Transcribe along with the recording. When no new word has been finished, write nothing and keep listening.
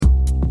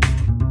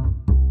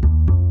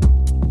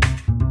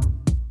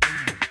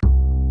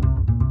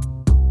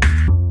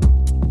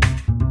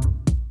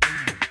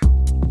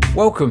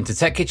Welcome to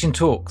TechKitchen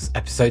Talks,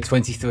 episode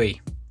 23.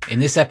 In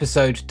this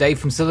episode, Dave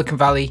from Silicon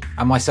Valley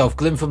and myself,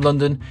 Glyn from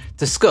London,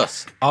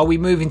 discuss, are we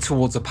moving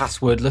towards a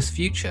passwordless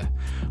future?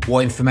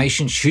 What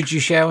information should you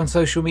share on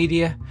social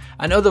media?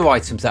 And other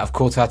items that have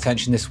caught our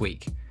attention this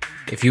week.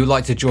 If you would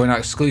like to join our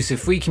exclusive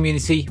free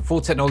community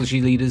for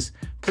technology leaders,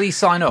 please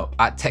sign up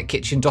at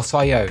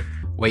techkitchen.io,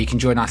 where you can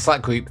join our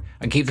Slack group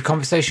and keep the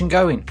conversation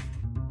going.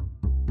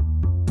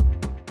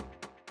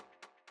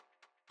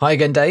 Hi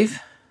again,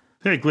 Dave.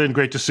 Hey, Glyn,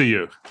 great to see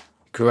you.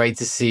 Great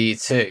to see you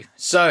too.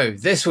 So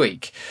this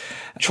week,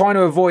 trying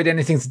to avoid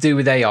anything to do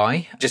with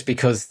AI, just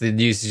because the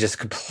news is just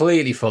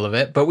completely full of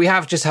it. But we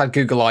have just had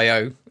Google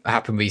I/O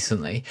happen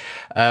recently.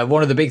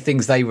 One of the big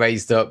things they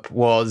raised up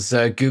was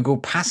Google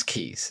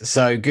passkeys.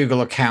 So Google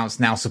accounts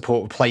now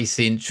support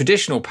replacing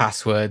traditional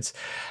passwords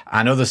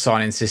and other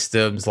sign-in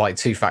systems like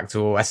two-factor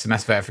or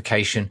SMS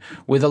verification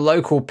with a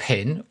local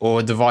PIN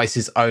or a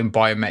device's own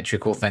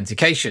biometric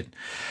authentication.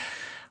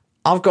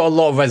 I've got a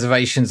lot of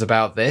reservations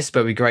about this, but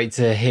it'd be great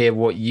to hear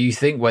what you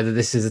think, whether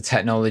this is a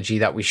technology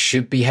that we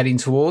should be heading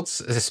towards,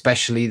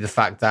 especially the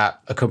fact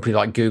that a company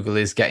like Google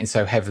is getting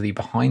so heavily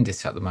behind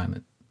it at the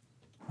moment.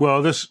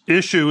 Well, this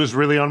issue is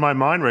really on my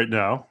mind right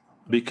now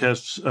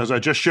because, as I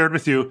just shared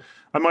with you,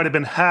 I might have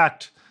been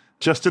hacked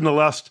just in the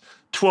last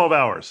 12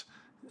 hours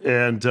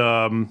and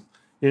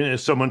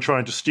someone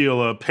trying to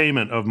steal a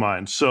payment of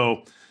mine.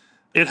 So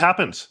it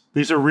happens.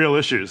 These are real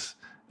issues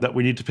that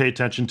we need to pay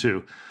attention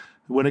to.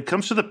 When it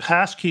comes to the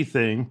passkey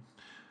thing,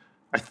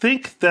 I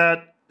think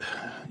that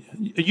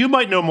you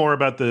might know more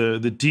about the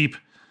deep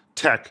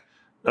tech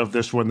of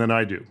this one than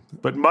I do.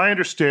 But my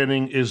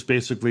understanding is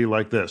basically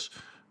like this.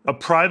 A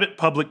private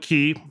public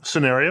key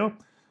scenario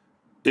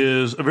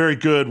is a very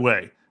good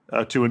way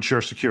to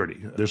ensure security.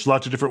 There's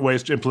lots of different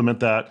ways to implement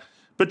that.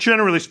 But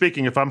generally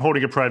speaking, if I'm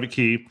holding a private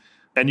key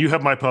and you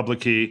have my public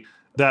key,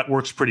 that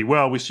works pretty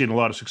well. We've seen a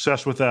lot of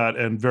success with that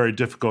and very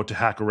difficult to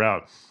hack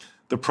around.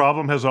 The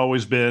problem has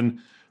always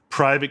been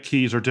private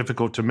keys are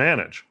difficult to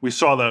manage. We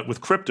saw that with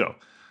crypto,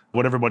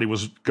 when everybody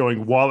was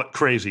going wallet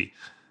crazy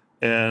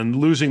and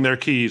losing their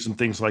keys and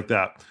things like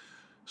that.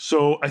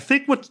 So I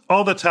think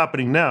all that's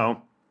happening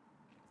now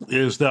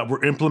is that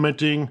we're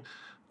implementing,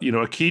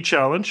 a key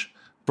challenge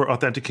for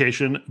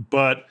authentication,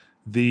 but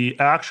the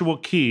actual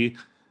key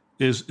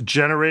is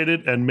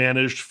generated and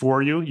managed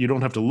for you. You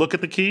don't have to look at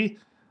the key.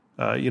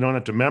 You don't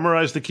have to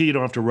memorize the key. You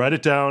don't have to write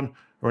it down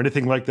or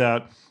anything like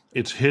that.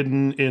 It's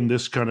hidden in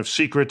this kind of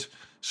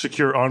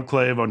secure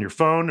enclave on your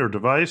phone or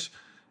device,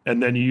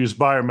 and then you use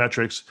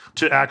biometrics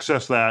to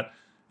access that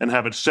and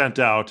have it sent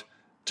out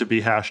to be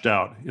hashed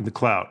out in the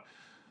cloud.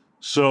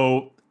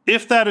 So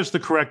if that is the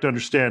correct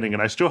understanding,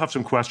 and I still have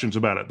some questions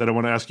about it that I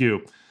want to ask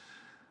you,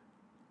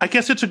 I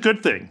guess it's a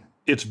good thing.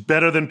 It's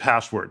better than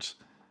passwords.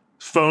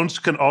 Phones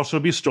can also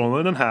be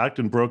stolen and hacked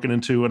and broken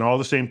into and all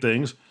the same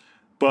things,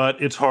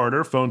 but it's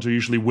harder. Phones are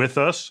usually with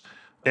us,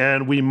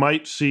 and we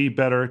might see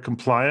better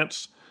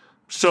compliance.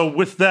 So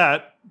with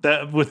that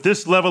with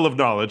this level of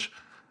knowledge,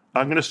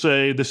 I'm going to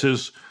say this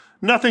is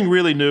nothing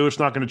really new. It's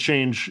not going to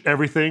change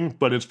everything,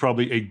 but it's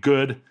probably a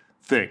good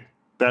thing.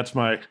 That's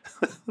my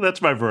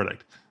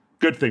verdict.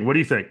 Good thing. What do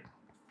you think?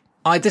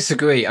 I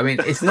disagree. I mean,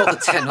 it's not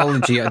the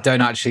technology I don't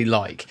actually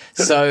like.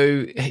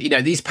 So,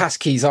 these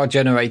passkeys are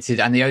generated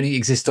and they only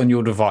exist on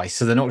your device.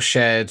 So they're not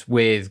shared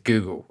with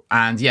Google.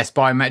 And yes,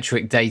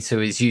 biometric data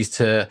is used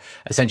to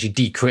essentially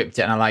decrypt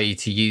it and allow you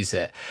to use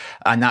it.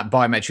 And that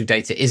biometric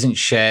data isn't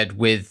shared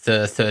with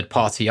the third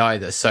party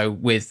either. So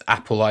with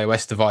Apple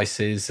iOS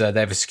devices, they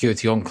have a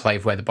security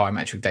enclave where the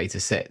biometric data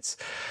sits.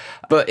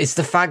 But it's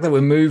the fact that we're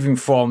moving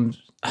from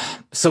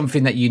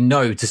something that you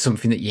know to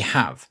something that you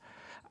have.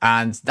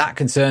 And that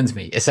concerns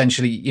me.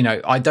 Essentially,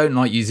 I don't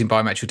like using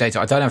biometric data.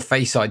 I don't have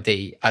Face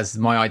ID as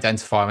my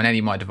identifier on any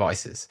of my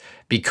devices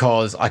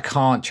because I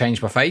can't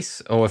change my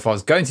face. Or if I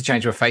was going to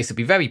change my face, it'd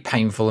be very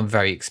painful and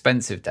very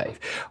expensive, Dave.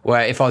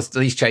 Where if I was at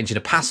least changing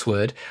a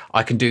password,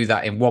 I can do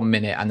that in 1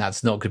 minute and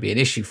that's not going to be an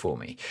issue for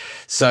me.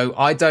 So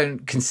I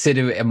don't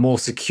consider it a more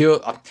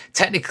secure.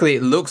 Technically,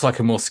 it looks like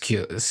a more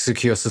secure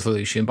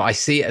solution, but I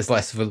see it as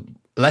less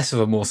of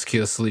a more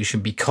secure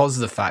solution because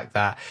of the fact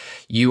that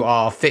you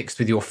are fixed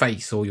with your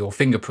face or your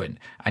fingerprint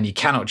and you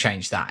cannot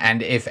change that.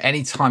 And if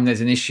any time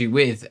there's an issue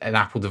with an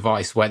Apple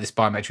device where this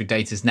biometric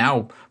data is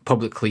now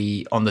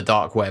publicly on the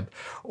dark web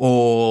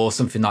or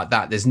something like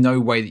that, there's no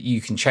way that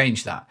you can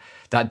change that.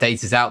 That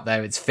data's out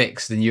there, it's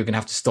fixed, and you're going to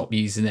have to stop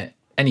using it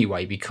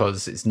anyway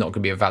because it's not going to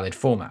be a valid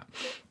format.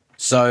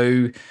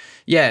 So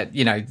yeah,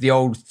 the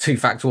old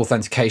two-factor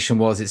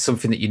authentication it's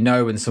something that you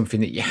know and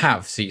something that you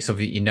have. So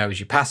something that you know is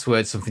your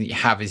password, something that you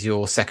have is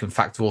your second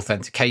factor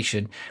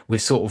authentication.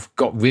 We've sort of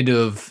got rid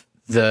of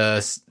the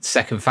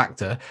second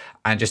factor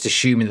and just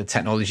assuming the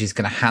technology is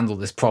going to handle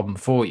this problem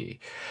for you.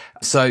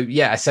 So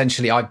yeah,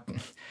 essentially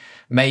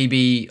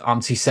maybe I'm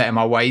too set in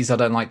my ways. I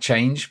don't like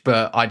change,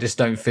 but I just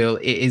don't feel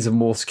it is a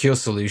more secure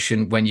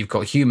solution when you've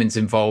got humans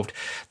involved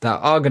that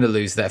are going to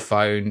lose their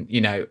phone,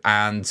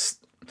 and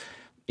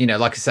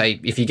like I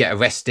say, if you get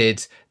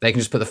arrested, they can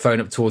just put the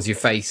phone up towards your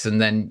face and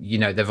then,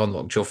 they've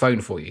unlocked your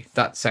phone for you.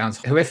 That sounds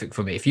horrific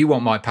for me. If you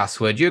want my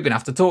password, you're going to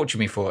have to torture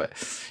me for it.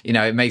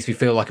 It makes me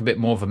feel like a bit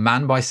more of a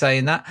man by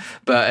saying that,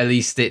 but at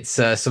least it's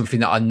something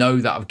that I know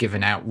that I've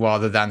given out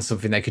rather than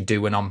something they could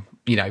do when I'm,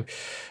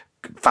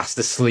 fast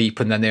asleep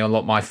and then they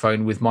unlock my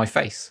phone with my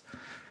face.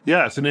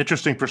 Yeah, it's an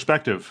interesting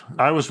perspective.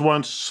 I was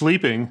once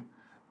sleeping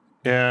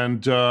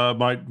and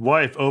my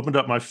wife opened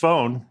up my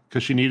phone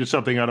because she needed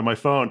something out of my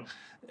phone.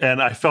 And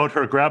I felt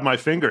her grab my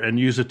finger and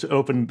use it to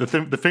open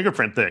the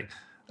fingerprint thing,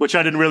 which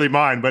I didn't really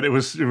mind, but it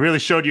really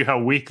showed you how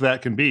weak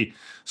that can be.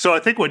 So I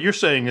think what you're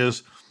saying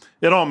is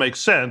it all makes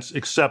sense,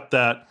 except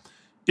that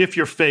if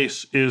your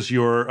face is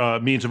your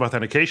means of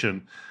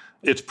authentication,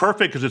 it's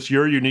perfect because it's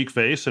your unique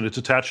face and it's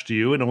attached to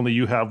you and only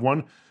you have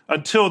one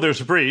until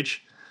there's a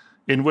breach,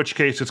 in which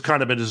case it's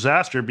kind of a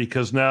disaster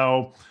because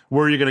now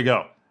where are you going to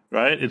go,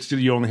 right?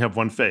 You only have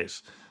one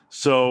face.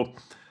 So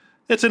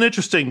it's an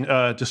interesting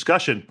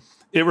discussion.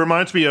 It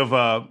reminds me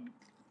of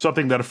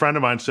something that a friend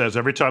of mine says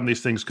every time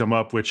these things come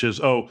up, which is,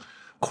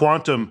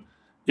 quantum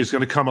is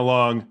going to come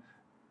along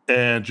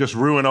and just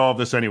ruin all of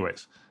this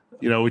anyways.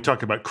 We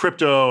talk about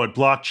crypto and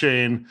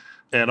blockchain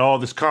and all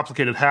this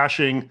complicated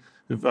hashing,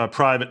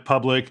 private,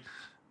 public,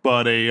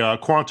 but a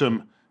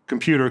quantum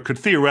computer could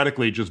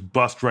theoretically just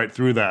bust right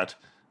through that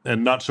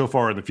and not so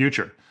far in the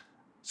future.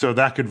 So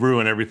that could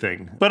ruin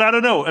everything. But I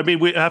don't know. I mean,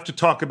 we have to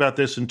talk about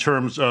this in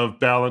terms of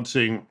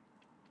balancing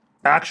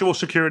actual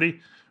security,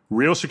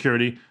 real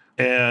security,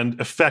 and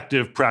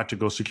effective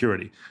practical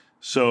security.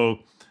 So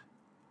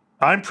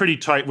I'm pretty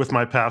tight with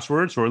my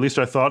passwords, or at least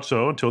I thought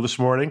so until this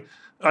morning.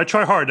 I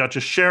try hard not to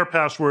share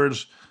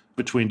passwords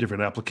between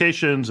different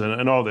applications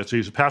and all this. I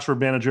use a password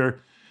manager.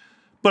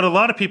 But a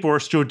lot of people are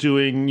still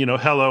doing,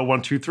 hello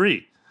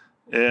 123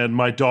 and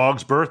my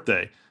dog's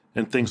birthday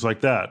and things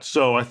like that.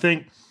 So I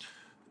think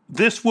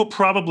this will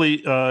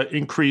probably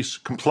increase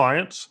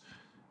compliance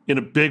in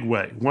a big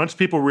way. Once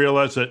people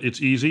realize that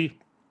it's easy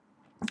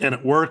and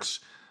it works,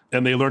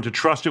 and they learn to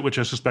trust it, which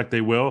I suspect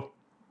they will,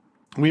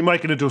 we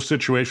might get into a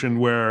situation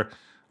where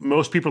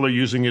most people are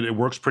using it. It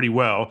works pretty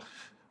well.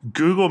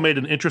 Google made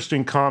an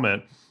interesting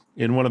comment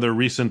in one of their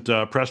recent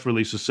press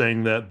releases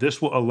saying that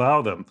this will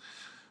allow them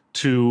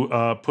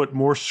to put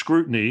more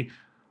scrutiny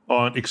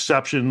on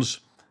exceptions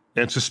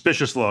and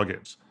suspicious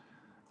logins.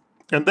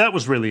 And that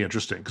was really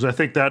interesting because I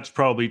think that's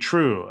probably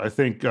true. I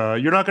think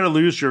you're not going to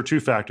lose your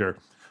two-factor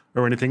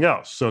or anything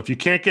else. So if you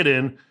can't get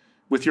in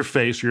with your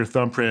face or your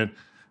thumbprint,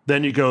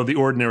 then you go the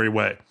ordinary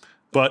way.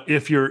 But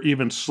if you're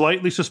even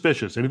slightly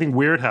suspicious, anything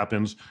weird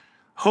happens,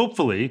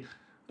 hopefully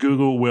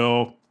Google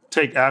will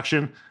take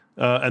action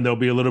and they'll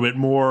be a little bit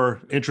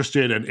more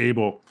interested and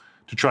able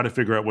to try to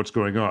figure out what's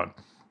going on.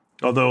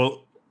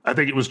 Although I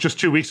think it was just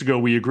 2 weeks ago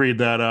we agreed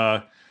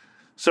that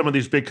some of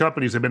these big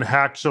companies have been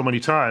hacked so many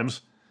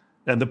times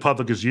and the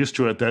public is used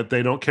to it that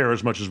they don't care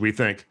as much as we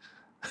think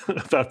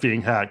about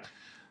being hacked.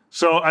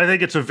 So I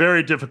think it's a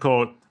very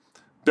difficult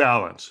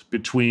balance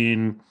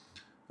between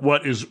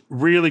what is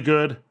really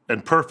good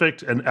and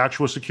perfect and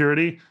actual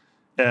security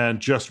and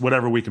just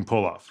whatever we can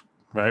pull off,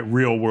 right?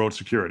 Real world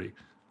security.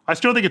 I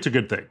still think it's a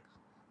good thing.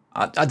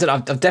 I don't know.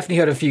 I've definitely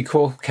heard a few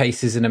court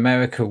cases in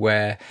America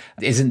where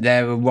isn't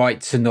there a right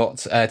to not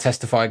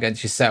testify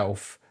against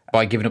yourself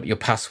by giving up your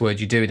password?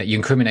 You're doing that. You're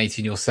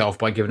incriminating yourself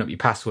by giving up your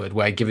password,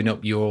 where giving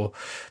up your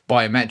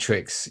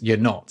biometrics, you're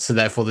not. So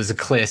therefore, there's a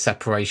clear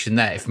separation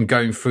there. If I'm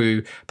going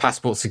through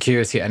passport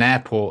security at an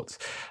airport,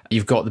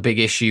 you've got the big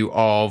issue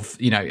of,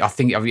 I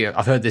think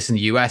I've heard this in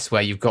the US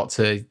where you've got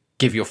to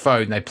give your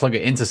phone, they plug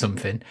it into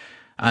something.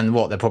 And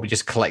they're probably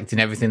just collecting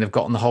everything they've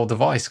got on the whole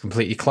device,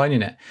 completely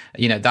cloning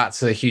it.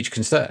 That's a huge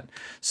concern.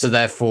 So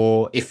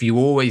therefore, if you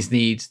always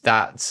need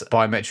that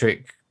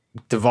biometric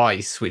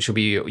device, which will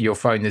be your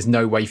phone, there's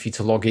no way for you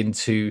to log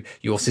into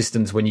your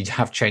systems when you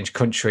have changed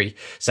country.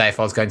 Say if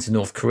I was going to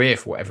North Korea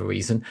for whatever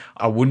reason,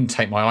 I wouldn't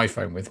take my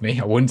iPhone with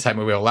me. I wouldn't take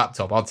my real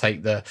laptop. I'd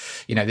take the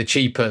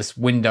cheapest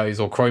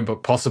Windows or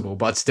Chromebook possible,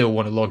 but I'd still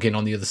want to log in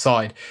on the other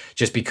side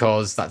just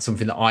because that's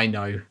something that I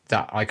know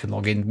that I can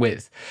log in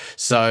with.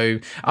 So,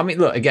 I mean,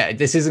 look, again,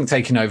 this isn't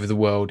taking over the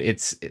world. The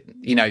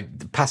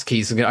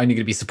passkeys are only going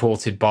to be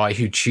supported by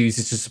who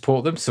chooses to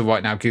support them. So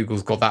right now,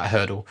 Google's got that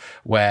hurdle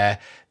where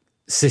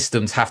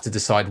systems have to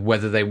decide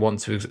whether they want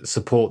to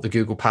support the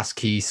Google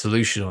Passkey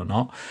solution or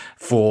not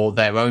for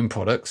their own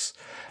products.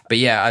 But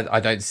yeah, I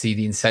don't see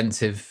the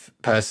incentive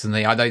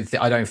personally. I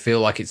don't feel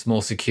like it's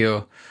more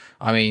secure.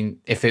 I mean,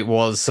 if it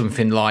was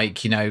something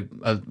like, a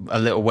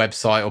little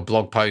website or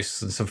blog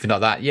posts and something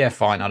like that, yeah,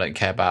 fine, I don't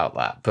care about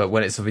that. But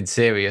when it's something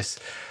serious,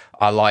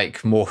 I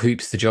like more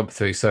hoops to jump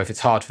through. So if it's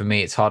hard for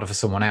me, it's harder for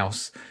someone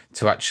else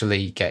to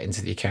actually get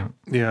into the account.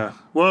 Yeah.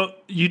 Well,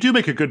 you do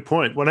make a good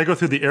point. When I go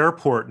through the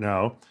airport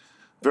now,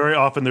 very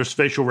often there's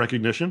facial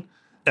recognition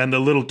and the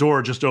little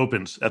door just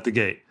opens at the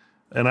gate.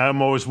 And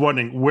I'm always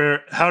wondering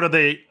how do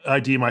they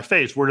ID my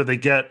face? Where do they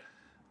get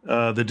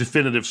the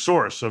definitive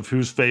source of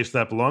whose face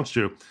that belongs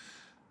to?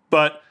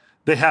 But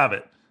they have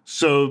it.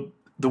 So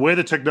the way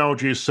the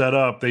technology is set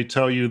up, they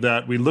tell you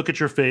that we look at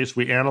your face,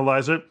 we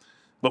analyze it,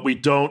 but we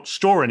don't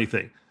store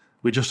anything.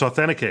 We just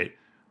authenticate.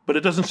 But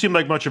it doesn't seem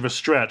like much of a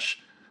stretch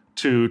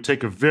to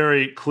take a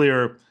very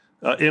clear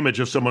image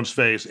of someone's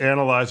face,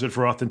 analyze it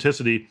for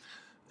authenticity,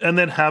 and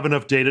then have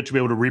enough data to be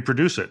able to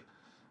reproduce it.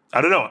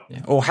 I don't know.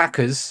 Yeah. Or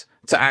hackers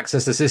to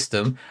access the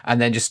system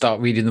and then just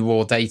start reading the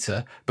raw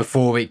data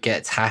before it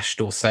gets hashed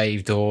or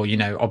saved or,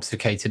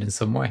 obfuscated in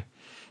some way.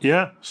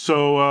 Yeah.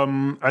 So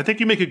I think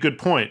you make a good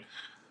point.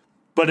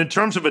 But in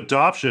terms of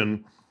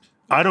adoption,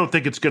 I don't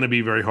think it's going to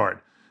be very hard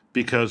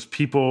because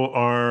people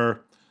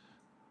are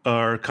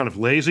kind of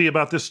lazy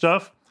about this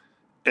stuff.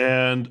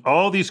 And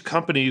all these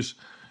companies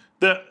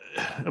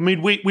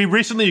we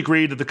recently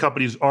agreed that the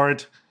companies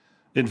aren't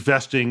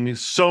investing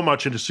so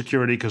much into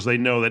security because they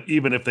know that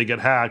even if they get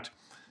hacked,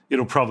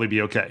 it'll probably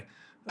be okay.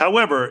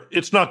 However,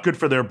 it's not good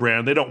for their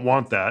brand. They don't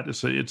want that.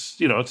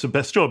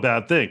 It's still a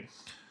bad thing.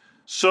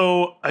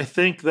 So I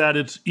think that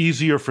it's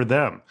easier for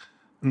them.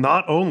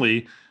 Not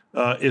only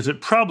is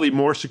it probably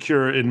more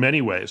secure in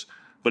many ways,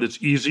 but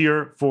it's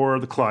easier for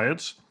the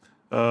clients.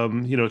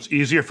 It's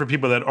easier for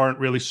people that aren't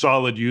really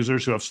solid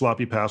users who have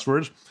sloppy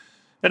passwords.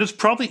 And it's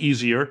probably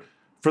easier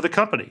for the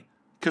company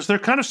because they're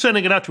kind of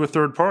sending it out to a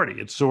third party.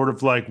 It's sort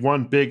of like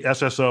one big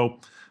SSO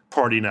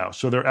party now.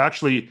 So they're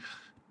actually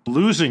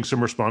losing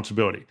some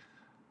responsibility,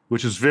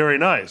 which is very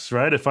nice,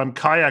 right? If I'm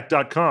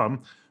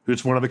kayak.com,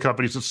 who's one of the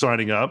companies that's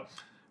signing up,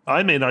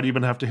 I may not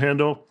even have to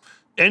handle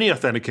any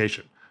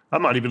authentication.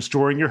 I'm not even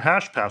storing your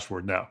hash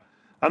password now.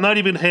 I'm not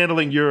even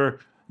handling your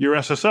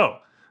SSO.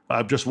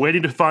 I'm just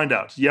waiting to find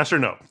out, yes or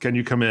no, can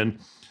you come in?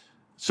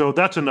 So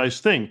that's a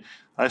nice thing.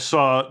 I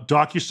saw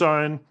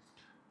DocuSign,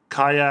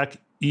 Kayak,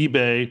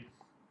 eBay,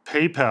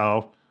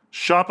 PayPal,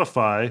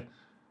 Shopify,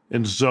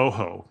 and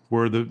Zoho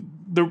were the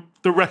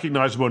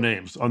recognizable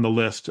names on the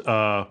list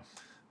that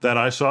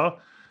I saw.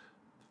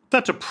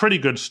 That's a pretty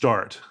good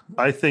start.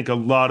 I think a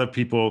lot of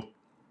people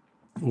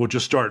will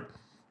just start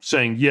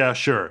saying, yeah,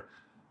 sure,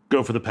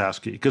 go for the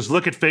passkey. Because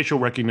look at facial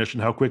recognition,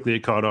 how quickly it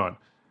caught on.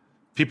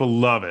 People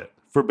love it,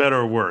 for better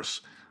or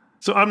worse.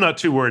 So I'm not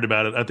too worried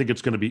about it. I think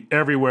it's going to be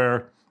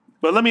everywhere.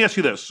 But let me ask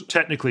you this.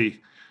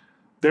 Technically,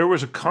 there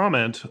was a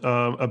comment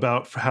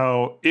about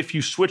how if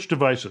you switch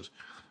devices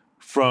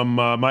from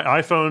my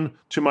iPhone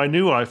to my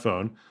new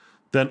iPhone,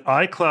 then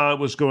iCloud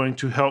was going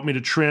to help me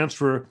to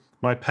transfer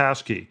my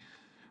passkey.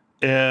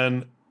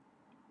 And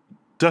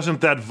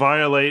doesn't that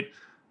violate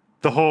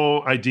the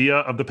whole idea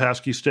of the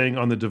passkey staying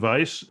on the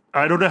device?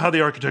 I don't know how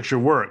the architecture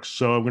works,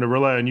 so I'm going to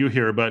rely on you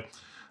here. But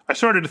I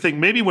started to think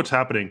maybe what's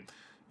happening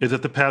is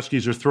that the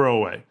passkeys are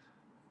throwaway,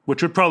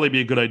 which would probably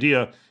be a good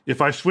idea.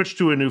 If I switch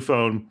to a new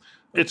phone,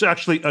 it's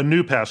actually a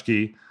new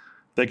passkey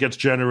that gets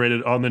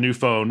generated on the new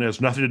phone. It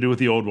has nothing to do with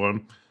the old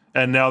one.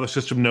 And now the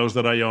system knows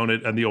that I own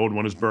it and the old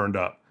one is burned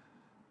up.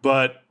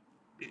 But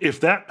if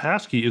that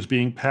passkey is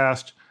being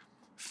passed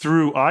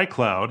through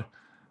iCloud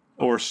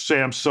or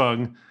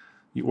Samsung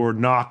or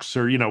Knox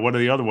or, one of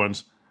the other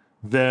ones,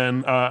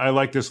 then I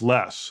like this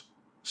less.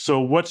 So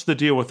what's the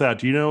deal with that?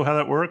 Do you know how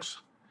that works?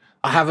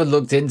 I haven't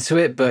looked into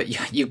it,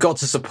 but you've got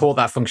to support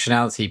that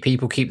functionality.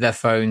 People keep their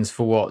phones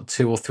for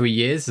 2 or 3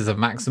 years as a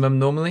maximum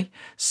normally.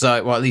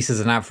 So, well, at least as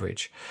an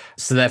average.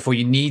 So therefore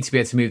you need to be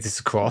able to move this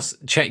across.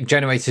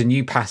 Generate a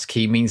new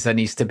passkey means there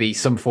needs to be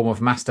some form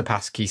of master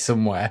passkey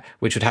somewhere,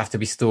 which would have to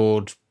be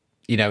stored,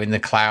 in the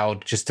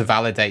cloud just to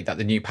validate that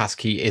the new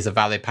passkey is a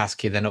valid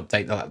passkey, then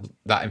update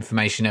that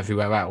information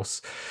everywhere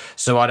else.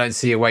 So I don't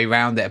see a way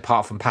around it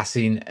apart from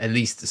passing at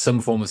least some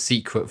form of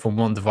secret from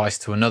one device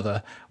to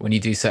another when you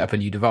do set up a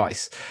new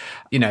device.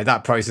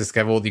 That process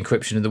gave all the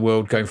encryption in the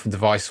world going from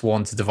device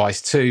 1 to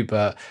device 2,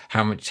 but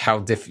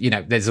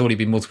there's already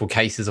been multiple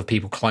cases of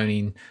people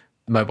cloning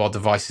mobile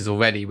devices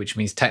already, which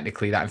means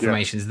technically that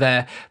information is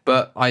there,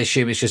 but I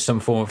assume it's just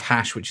some form of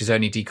hash which is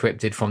only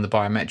decrypted from the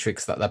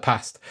biometrics that they're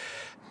passed.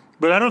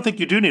 But I don't think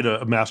you do need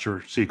a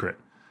master secret.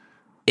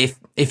 If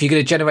you're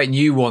going to generate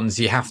new ones,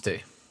 you have to.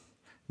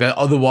 But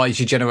otherwise,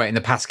 you're generating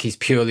the passkeys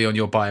purely on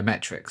your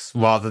biometrics,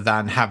 rather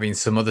than having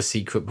some other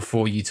secret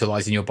before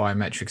utilizing your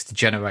biometrics to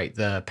generate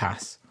the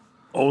pass.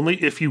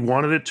 Only if you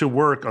wanted it to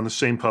work on the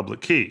same public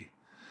key.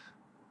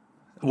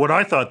 What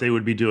I thought they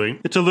would be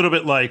doing, it's a little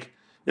bit like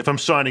if I'm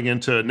signing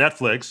into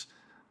Netflix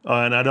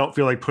and I don't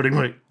feel like putting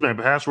my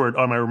password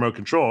on my remote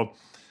control,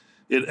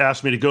 it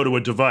asks me to go to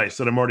a device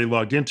that I'm already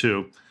logged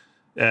into.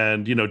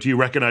 And, do you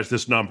recognize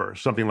this number?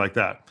 Something like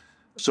that.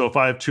 So if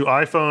I have 2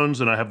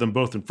 iPhones and I have them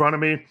both in front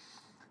of me,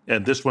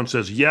 and this one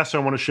says, yes, I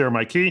want to share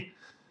my key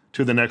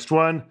to the next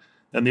one,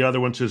 and the other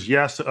one says,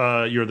 yes,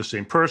 you're the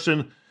same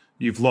person,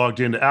 you've logged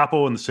into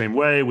Apple in the same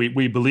way,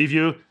 we believe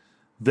you,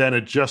 then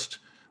it just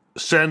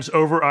sends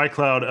over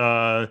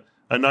iCloud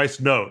a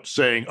nice note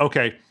saying,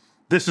 okay,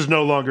 this is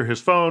no longer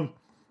his phone,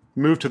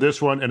 move to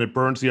this one, and it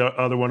burns the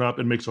other one up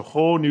and makes a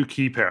whole new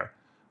key pair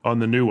on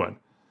the new one.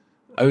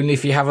 Only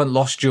if you haven't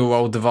lost your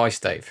old device,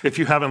 Dave. If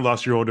you haven't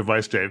lost your old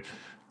device, Dave.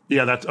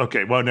 Yeah, that's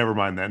okay. Well, never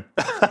mind then.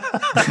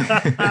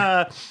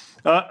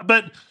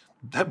 But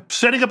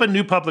setting up a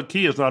new public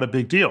key is not a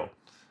big deal,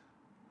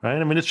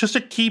 right? I mean, it's just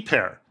a key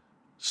pair.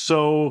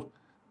 So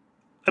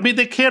I mean,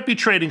 they can't be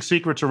trading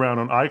secrets around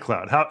on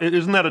iCloud. How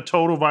isn't that a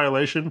total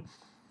violation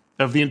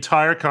of the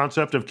entire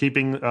concept of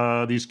keeping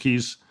these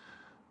keys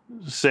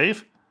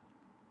safe?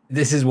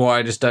 This is why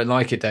I just don't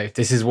like it, Dave.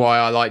 This is why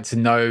I like to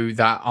know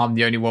that I'm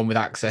the only one with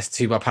access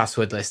to my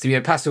password list.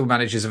 Password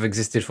managers have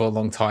existed for a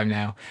long time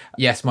now.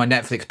 Yes, my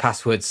Netflix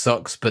password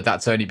sucks, but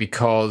that's only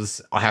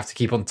because I have to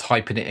keep on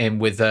typing it in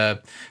with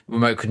a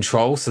remote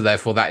control. So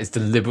therefore, that is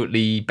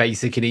deliberately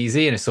basic and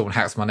easy. And if someone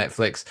hacks my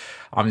Netflix,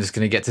 I'm just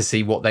going to get to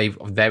see what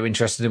they're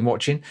interested in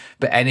watching.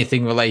 But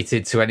anything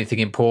related to anything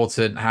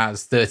important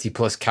has 30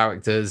 plus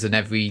characters and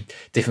every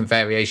different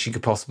variation you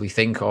could possibly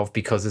think of,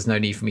 because there's no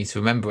need for me to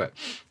remember it.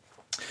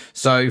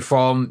 So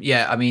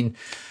the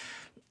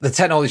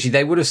technology,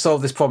 they would have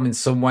solved this problem in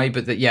some way,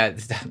 but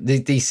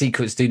these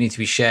secrets do need to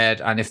be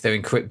shared. And if they're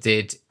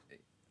encrypted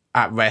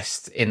at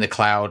rest in the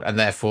cloud, and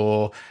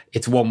therefore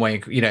it's one way,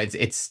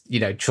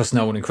 trust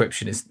no one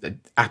encryption is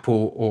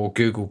Apple or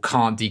Google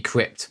can't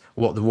decrypt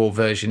what the raw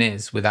version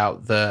is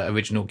without the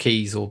original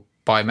keys or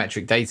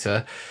biometric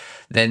data,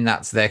 then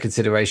that's their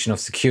consideration of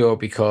secure,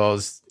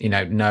 because,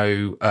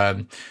 no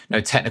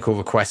technical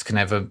request can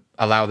ever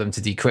allow them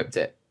to decrypt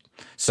it.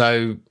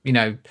 So,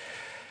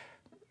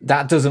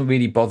 that doesn't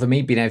really bother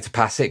me being able to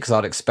pass it, because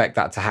I'd expect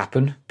that to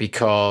happen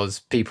because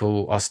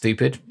people are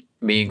stupid,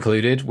 me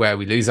included, where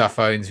we lose our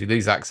phones, we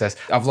lose access.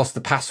 I've lost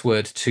the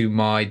password to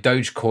my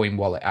Dogecoin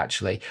wallet,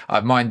 actually.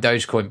 I've mined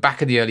Dogecoin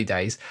back in the early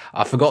days.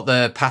 I forgot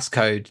the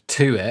passcode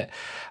to it,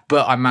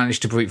 but I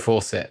managed to brute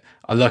force it.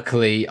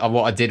 Luckily,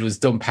 what I did was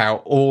dump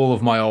out all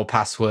of my old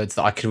passwords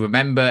that I could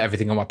remember,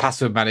 everything on my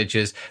password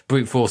managers,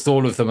 brute forced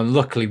all of them. And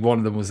luckily, one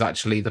of them was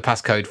actually the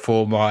passcode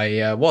for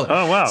my wallet.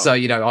 Oh, wow. So,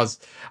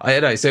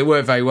 so it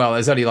worked very well.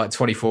 There's only like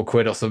 24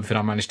 quid or something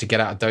I managed to get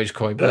out of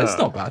Dogecoin, but it's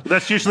not bad.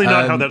 That's usually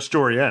not how that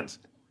story ends.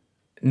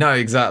 No,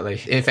 exactly.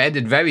 If it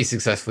ended very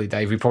successfully,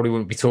 Dave, we probably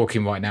wouldn't be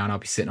talking right now and I'll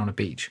be sitting on a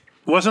beach.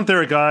 Wasn't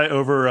there a guy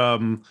over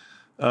in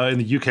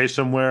the UK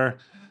somewhere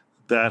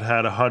that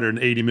had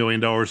 $180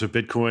 million of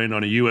Bitcoin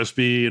on a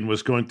USB and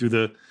was going through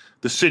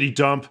the city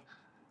dump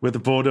with a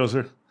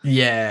bulldozer?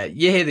 Yeah,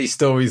 you hear these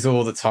stories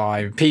all the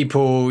time.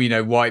 People,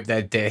 wipe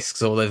their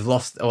disks, or they've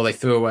lost, or they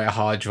threw away a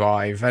hard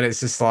drive, and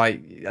it's just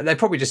like they're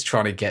probably just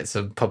trying to get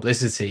some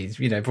publicity.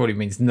 Probably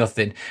means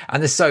nothing.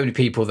 And there's so many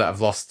people that have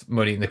lost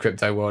money in the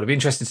crypto world. It'd be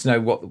interesting to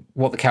know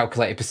what the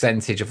calculated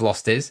percentage of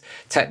lost is.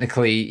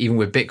 Technically, even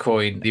with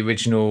Bitcoin, the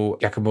original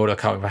Yakamoto, I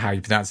can't remember how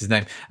you pronounce his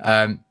name.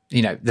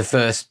 The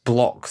first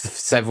block,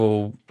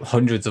 several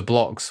hundreds of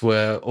blocks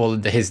were all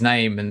under his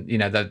name, and,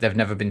 they've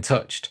never been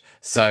touched.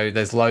 So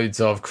there's loads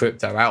of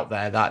crypto out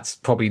there that's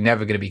probably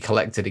never going to be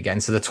collected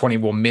again. So the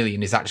 21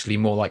 million is actually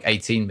more like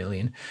 18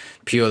 million,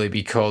 purely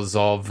because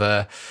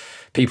of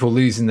people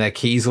losing their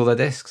keys or their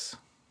disks.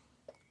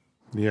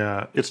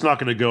 Yeah, it's not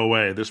going to go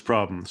away, this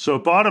problem. So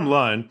bottom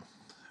line,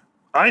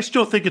 I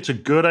still think it's a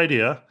good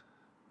idea,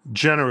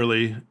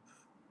 generally,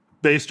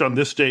 based on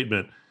this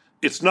statement.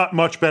 It's not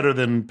much better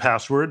than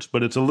passwords,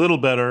 but it's a little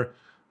better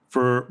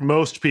for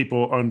most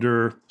people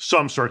under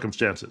some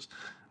circumstances.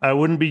 I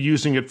wouldn't be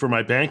using it for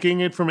my banking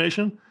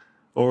information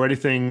or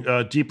anything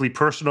deeply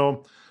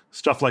personal,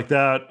 stuff like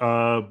that.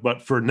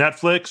 But for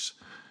Netflix,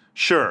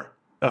 sure.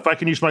 If I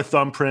can use my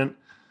thumbprint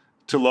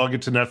to log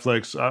into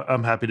Netflix,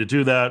 I'm happy to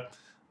do that.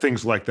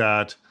 Things like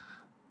that.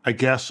 I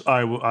guess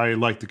I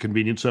like the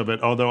convenience of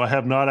it, although I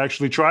have not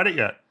actually tried it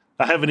yet.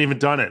 I haven't even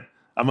done it.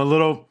 I'm a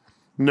little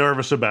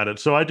nervous about it.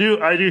 So I do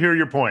hear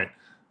your point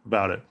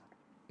about it.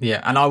 Yeah,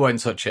 and I won't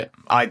touch it.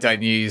 I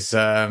don't use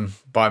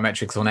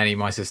biometrics on any of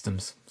my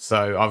systems.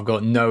 So I've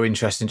got no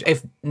interest in...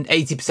 If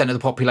 80% of the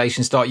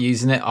population start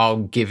using it, I'll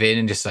give in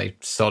and just say,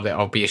 sod it,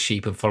 I'll be a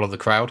sheep and follow the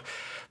crowd.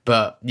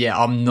 But yeah,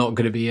 I'm not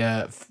going to be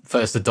a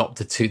first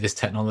adopter to this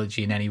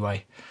technology in any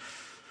way.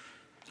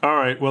 All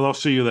right, well, I'll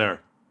see you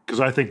there, because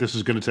I think this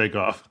is going to take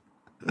off.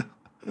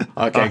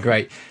 Okay,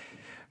 great.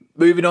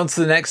 Moving on to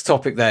the next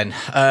topic then.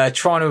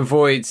 Trying to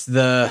avoid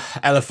the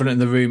elephant in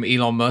the room,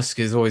 Elon Musk,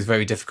 is always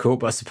very difficult,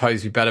 but I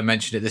suppose we better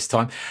mention it this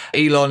time.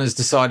 Elon has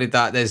decided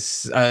that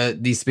there's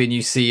needs to be a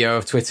new CEO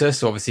of Twitter,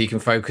 so obviously he can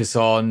focus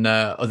on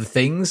other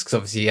things, because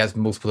obviously he has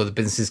multiple other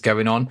businesses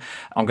going on.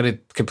 I'm going to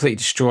completely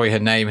destroy her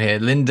name here.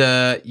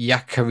 Linda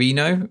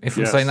Yaccarino, if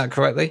I'm saying that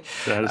correctly.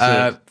 That is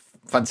it.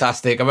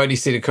 Fantastic. I've only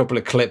seen a couple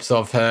of clips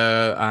of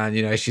her,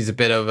 and she's a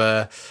bit of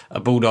a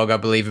bulldog, I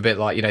believe, a bit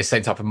like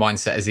same type of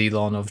mindset as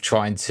Elon, of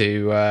trying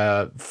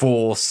to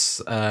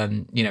force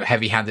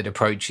heavy-handed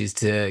approaches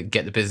to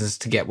get the business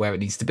to get where it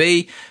needs to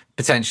be.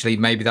 Potentially,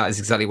 maybe that is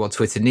exactly what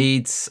Twitter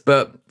needs.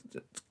 But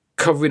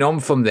covering on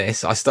from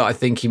this, I started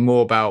thinking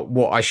more about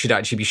what I should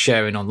actually be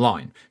sharing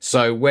online.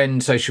 So when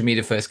social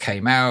media first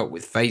came out,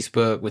 with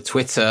Facebook, with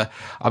Twitter,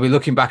 I'll be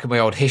looking back at my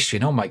old history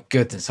and, oh my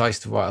goodness, I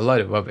used to write a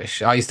load of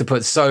rubbish. I used to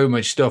put so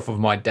much stuff of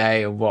my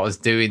day and what I was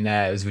doing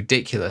there. It was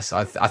ridiculous.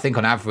 I think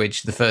on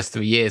average, the first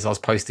 3 years, I was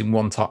posting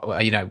once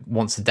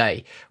a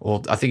day,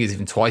 or I think it's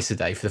even twice a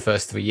day for the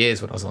first 3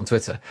 years when I was on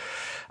Twitter.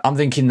 I'm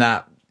thinking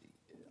that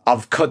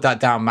I've cut that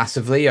down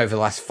massively over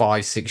the last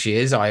 5-6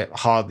 years. I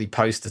hardly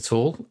post at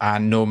all.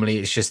 And normally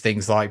it's just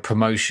things like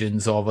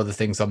promotions of other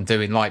things I'm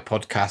doing, like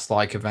podcasts,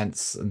 like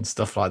events and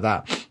stuff like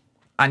that.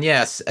 And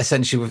yes,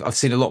 essentially, I've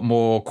seen a lot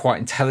more quite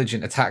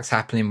intelligent attacks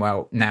happening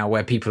now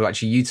where people are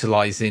actually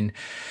utilizing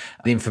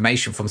the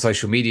information from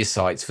social media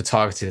sites for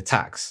targeted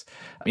attacks.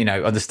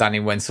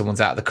 Understanding when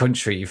someone's out of the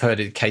country. You've heard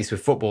the case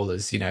with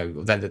footballers,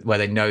 where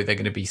they know they're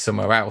going to be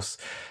somewhere else.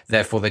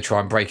 Therefore, they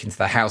try and break into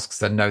their house because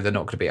they know they're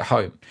not going to be at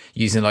home,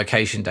 using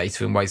location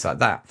data in ways like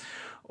that.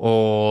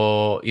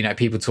 Or,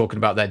 people talking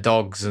about their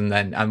dogs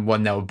and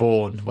when they were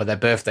born, where their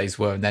birthdays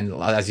were. And then,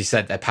 as you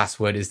said, their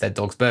password is their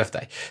dog's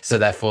birthday. So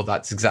therefore,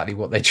 that's exactly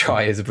what they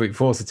try as a brute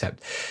force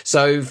attempt.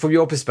 So from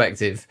your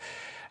perspective,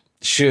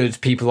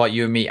 should people like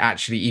you and me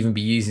actually even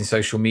be using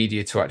social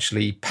media to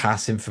actually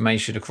pass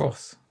information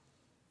across?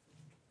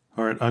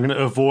 All right, I'm going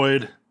to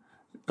avoid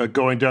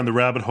going down the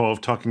rabbit hole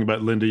of talking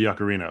about Linda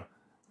Yaccarino,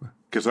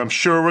 because I'm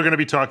sure we're going to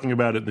be talking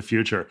about it in the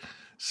future.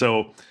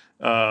 So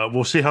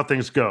we'll see how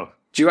things go.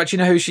 Do you actually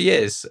know who she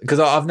is? Because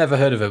I've never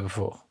heard of her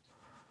before.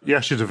 Yeah,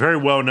 she's a very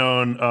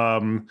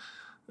well-known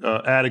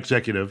ad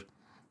executive,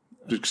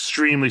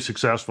 extremely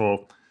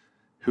successful,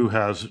 who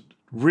has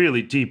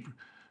really deep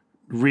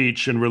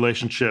reach and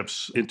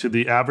relationships into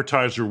the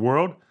advertiser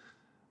world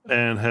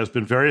and has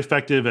been very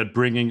effective at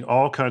bringing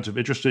all kinds of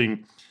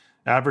interesting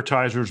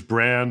advertisers,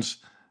 brands,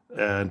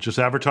 and just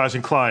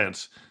advertising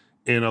clients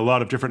in a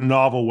lot of different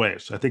novel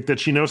ways. I think that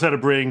she knows how to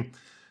bring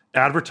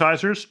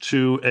advertisers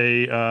to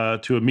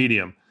a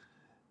medium,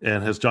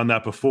 and has done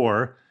that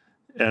before,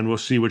 and we'll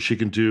see what she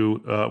can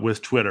do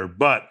with Twitter.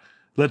 But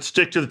let's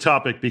stick to the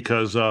topic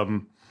because,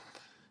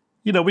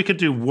 we could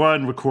do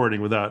one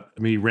recording without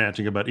me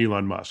ranting about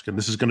Elon Musk, and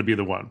this is going to be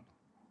the one.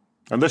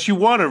 Unless you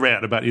want to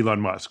rant about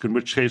Elon Musk, in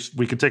which case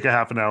we could take a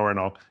half an hour and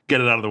I'll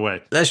get it out of the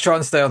way. Let's try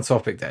and stay on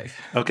topic, Dave.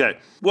 Okay.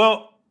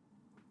 Well,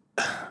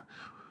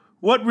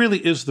 what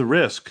really is the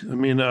risk? I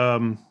mean,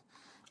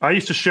 I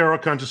used to share all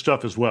kinds of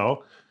stuff as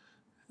well,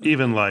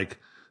 even like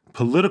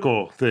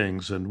political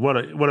things and what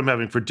I'm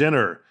having for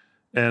dinner.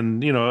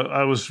 And,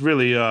 I was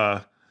really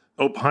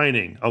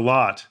opining a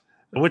lot,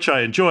 which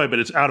I enjoy, but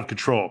it's out of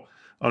control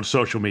on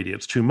social media.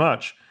 It's too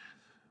much.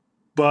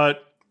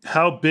 But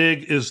how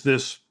big is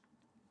this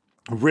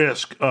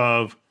risk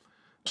of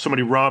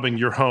somebody robbing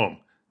your home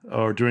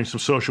or doing some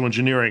social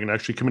engineering and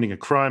actually committing a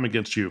crime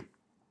against you,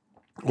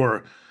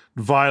 or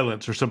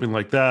violence or something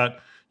like that?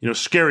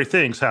 Scary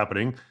things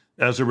happening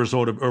as a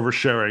result of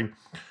oversharing,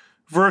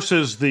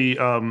 versus the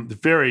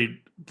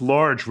very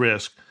large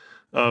risk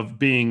of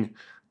being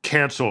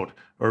canceled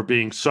or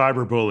being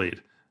cyberbullied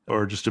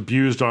or just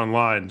abused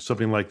online,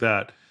 something like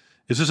that.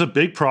 Is this a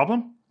big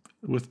problem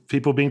with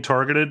people being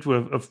targeted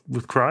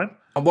with crime?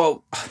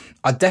 Well,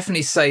 I'd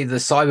definitely say the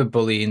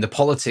cyberbullying, the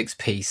politics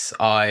piece,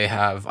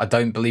 I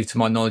don't believe, to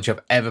my knowledge,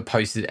 I've ever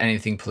posted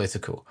anything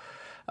political,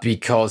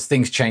 because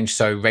things change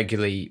so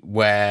regularly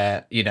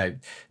where,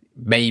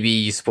 maybe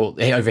you support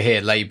over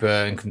here,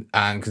 Labour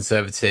and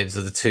Conservatives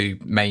are the two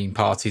main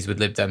parties, with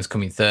Lib Dems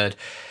coming third.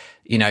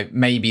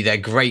 Maybe they're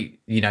great,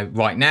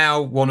 right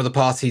now, one of the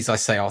parties, I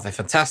say, oh, they're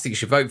fantastic, you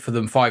should vote for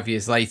them. 5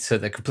 years later,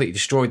 they're completely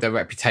destroyed their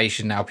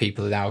reputation. Now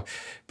people are now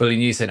bullying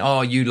you, saying,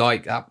 oh, you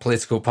like that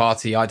political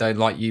party, I don't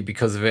like you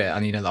because of it.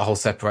 And, the whole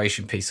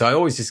separation piece. So I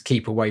always just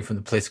keep away from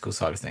the political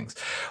side of things.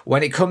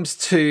 When it comes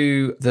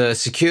to the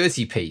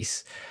security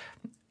piece,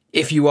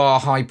 if you are a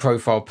high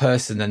profile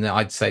person, then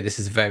I'd say this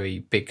is a very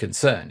big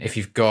concern. If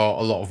you've got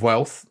a lot of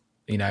wealth,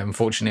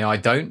 unfortunately I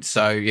don't.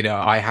 So,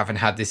 I haven't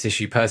had this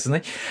issue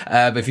personally.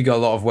 But if you've got a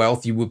lot of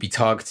wealth, you would be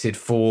targeted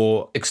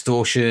for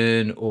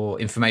extortion or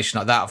information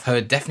like that.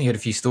 I've definitely heard a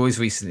few stories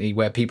recently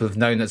where people have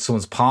known that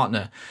someone's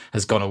partner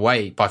has gone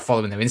away by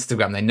following their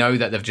Instagram. They know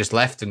that they've just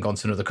left and gone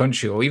to another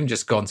country, or even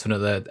just gone to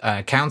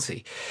another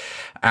county.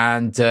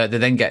 And they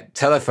then get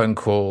telephone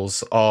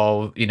calls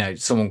of,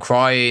 someone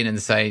crying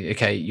and saying,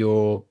 okay,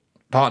 your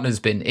partner's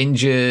been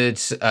injured,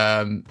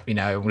 I'm going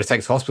to take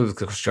her to hospital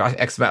because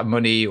X amount of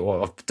money,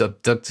 or I've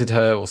abducted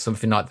her or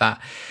something like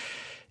that.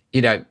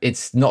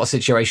 It's not a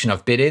situation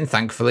I've been in,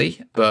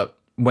 thankfully, but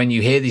when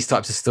you hear these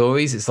types of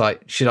stories, it's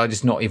like, should I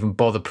just not even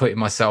bother putting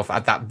myself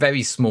at that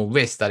very small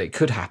risk that it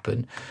could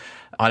happen?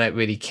 I don't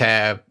really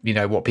care,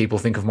 what people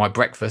think of my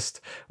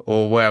breakfast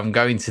or where I'm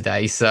going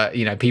today. So,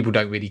 people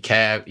don't really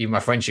care. Even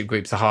my friendship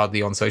groups are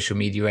hardly on social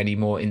media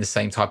anymore in the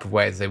same type of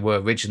way as they were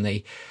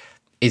originally.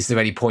 Is there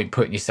any point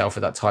putting yourself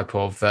at that type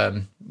of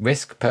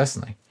risk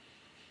personally?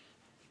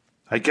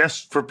 I guess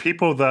for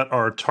people that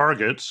are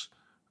targets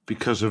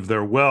because of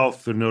their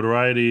wealth, their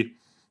notoriety,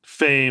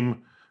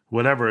 fame,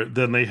 whatever,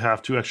 then they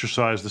have to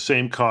exercise the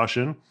same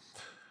caution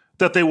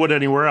that they would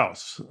anywhere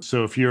else.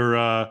 So if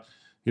you're,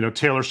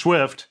 Taylor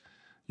Swift,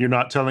 you're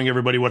not telling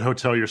everybody what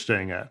hotel you're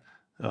staying at,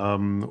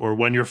 or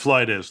when your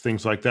flight is,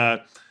 things like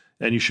that.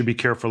 And you should be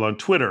careful on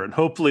Twitter. And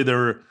hopefully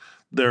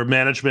their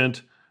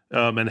management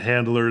and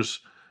handlers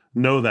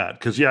know that,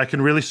 because I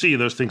can really see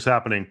those things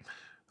happening.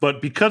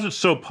 But because it's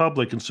so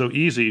public and so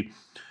easy,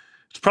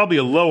 it's probably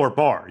a lower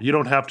bar. You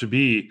don't have to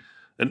be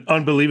an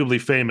unbelievably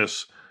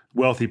famous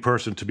wealthy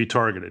person to be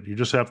targeted. You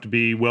just have to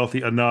be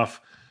wealthy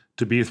enough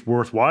to be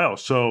worthwhile.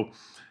 So,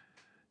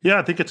 yeah,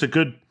 I think it's a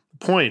good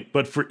point.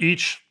 But for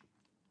each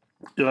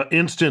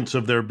instance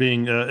of there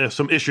being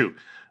some issue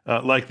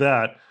like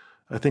that,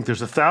 I think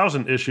there's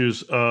 1,000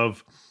 issues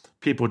of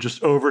people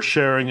just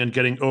oversharing and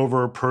getting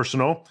over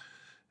personal,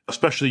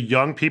 especially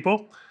young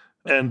people,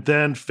 and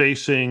then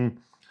facing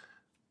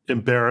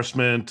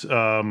embarrassment,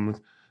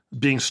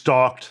 being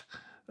stalked,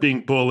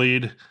 being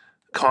bullied,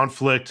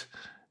 conflict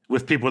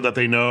with people that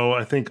they know.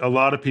 I think a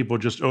lot of people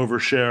just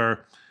overshare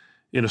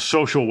in a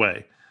social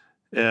way.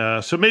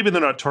 So maybe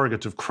they're not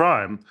targets of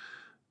crime,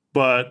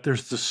 but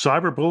there's the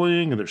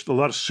cyberbullying and there's a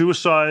lot of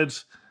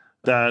suicides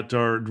that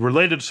are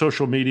related to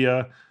social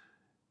media.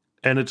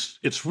 And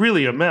it's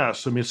really a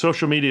mess. I mean,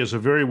 social media is a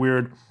very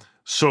weird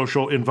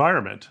social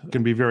environment. It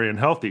can be very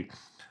unhealthy.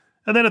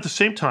 And then at the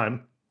same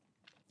time,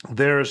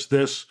 there's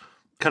this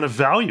kind of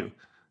value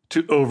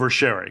to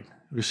oversharing.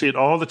 We see it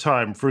all the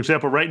time. For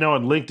example, right now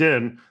on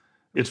LinkedIn,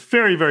 it's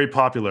very, very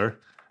popular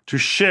to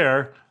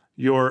share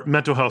your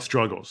mental health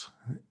struggles.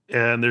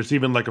 And there's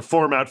even like a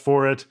format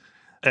for it.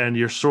 And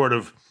you're sort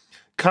of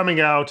coming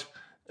out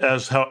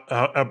as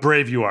how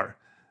brave you are.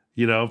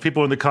 You know,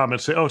 people in the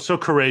comments say, oh, so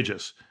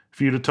courageous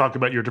for you to talk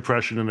about your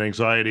depression and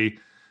anxiety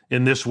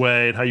in this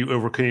way and how you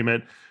overcame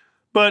it.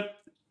 But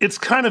it's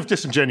kind of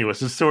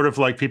disingenuous. It's sort of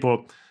like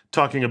people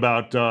talking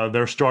about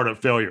their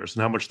startup failures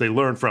and how much they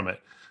learned from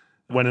it,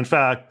 when in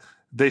fact,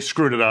 they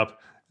screwed it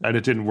up and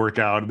it didn't work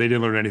out. They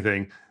didn't learn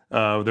anything.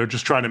 They're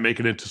just trying to make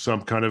it into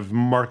some kind of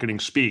marketing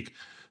speak.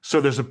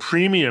 So there's a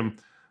premium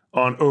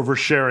on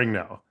oversharing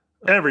now.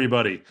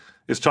 Everybody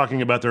is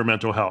talking about their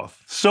mental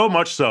health, so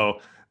much so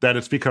that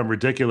it's become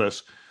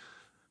ridiculous.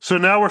 So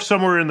now we're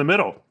somewhere in the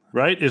middle,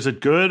 right? Is it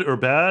good or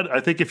bad? I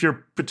think if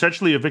you're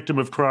potentially a victim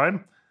of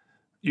crime,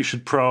 you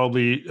should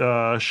probably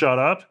shut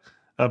up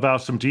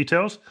about some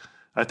details.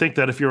 I think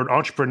that if you're an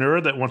entrepreneur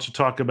that wants to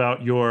talk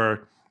about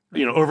your,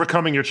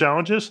 overcoming your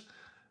challenges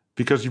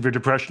because of your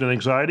depression and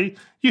anxiety,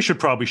 you should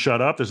probably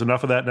shut up. There's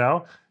enough of that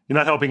now. You're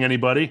not helping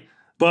anybody.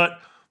 But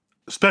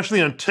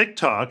especially on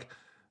TikTok,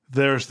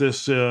 there's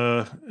this,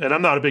 and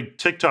I'm not a big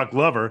TikTok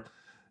lover,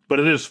 but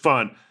it is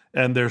fun.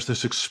 And there's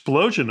this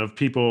explosion of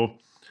people,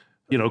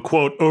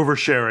 quote,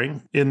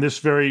 oversharing in this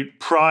very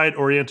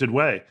pride-oriented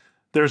way.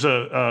 There's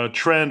a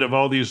trend of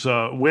all these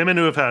women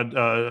who have had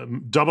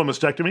double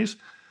mastectomies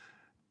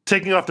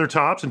taking off their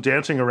tops and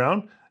dancing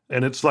around.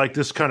 And it's like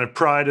this kind of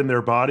pride in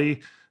their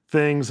body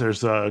things.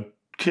 There's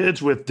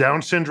kids with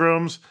Down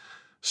syndromes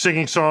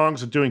singing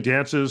songs and doing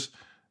dances,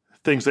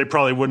 things they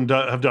probably wouldn't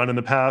have done in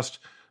the past.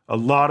 A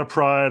lot of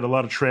pride, a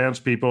lot of trans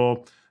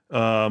people,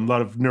 a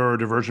lot of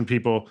neurodivergent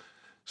people.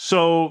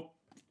 So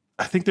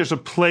I think there's a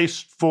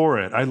place for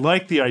it. I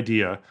like the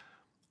idea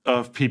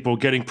of people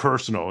getting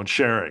personal and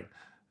sharing.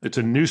 It's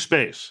a new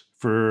space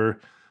for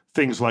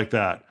things like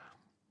that.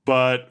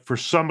 But for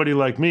somebody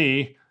like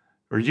me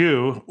or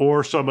you,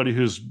 or somebody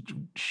who's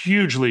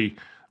hugely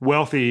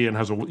wealthy and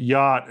has a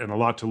yacht and a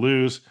lot to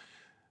lose,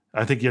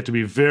 I think you have to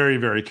be very,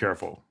 very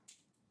careful.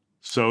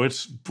 So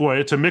it's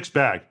a mixed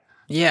bag.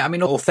 Yeah, I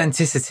mean,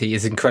 authenticity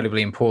is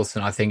incredibly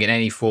important, I think, in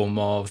any form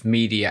of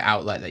media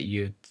outlet that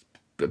you're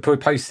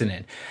posting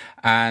in.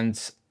 And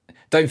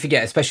don't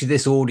forget, especially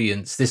this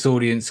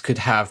audience could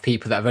have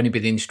people that have only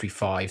been in the industry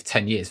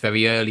 5-10 years,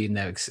 very early in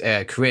their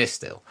career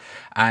still.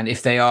 And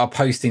if they are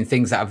posting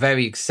things that are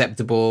very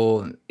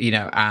acceptable,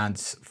 and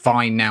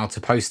fine now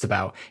to post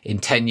about, in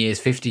 10 years,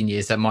 15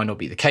 years, that might not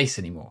be the case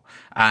anymore.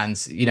 And,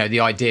 the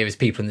idea is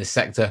people in this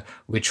sector,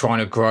 we're trying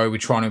to grow, we're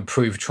trying to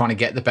improve, trying to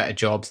get the better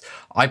jobs.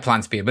 I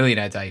plan to be a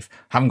millionaire, Dave.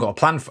 Haven't got a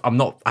plan.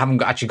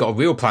 Haven't actually got a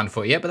real plan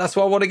for it yet, but that's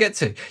what I want to get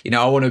to.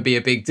 I want to be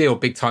a big deal,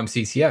 big time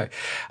CTO.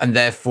 And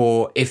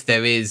therefore, if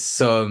there is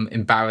some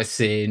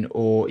embarrassing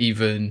or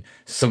even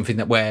something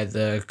where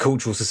the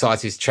cultural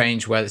society has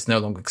changed, where it's no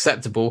longer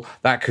acceptable,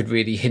 that could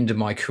really hinder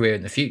my career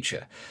in the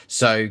future.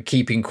 So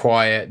keeping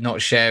quiet,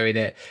 not sharing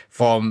it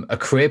from a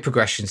career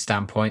progression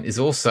standpoint is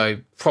also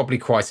probably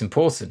quite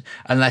important,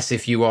 unless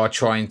if you are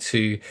trying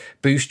to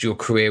boost your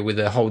career with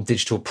a whole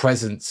digital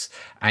presence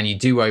and you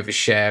do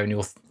overshare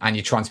and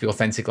you're trying to be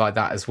authentic like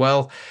that as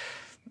well.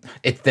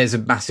 There's a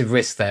massive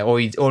risk there.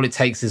 All it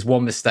takes is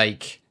one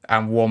mistake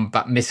and one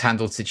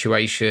mishandled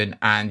situation,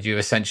 and you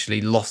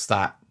essentially lost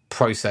that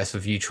process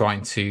of you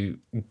trying to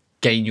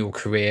gain your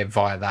career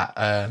via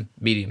that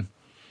medium.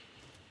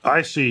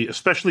 I see,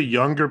 especially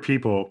younger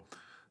people,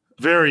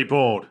 very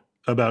bold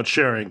about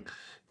sharing,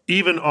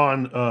 even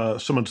on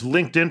someone's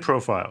LinkedIn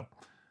profile,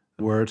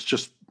 where it's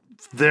just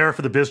there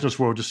for the business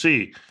world to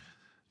see.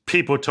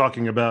 People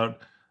talking about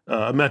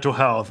mental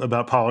health,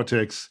 about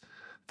politics,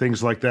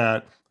 things like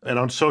that. And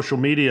on social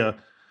media,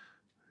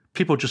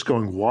 people just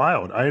going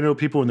wild. I know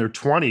people in their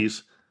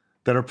 20s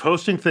that are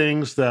posting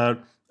things that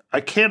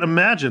I can't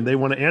imagine they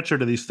want to answer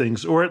to these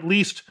things, or at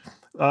least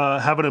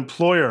have an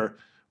employer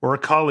or a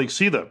colleague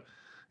see them.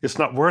 It's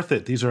not worth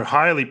it. These are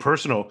highly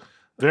personal,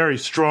 very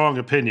strong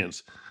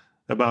opinions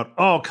about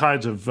all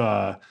kinds of,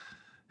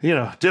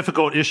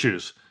 difficult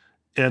issues.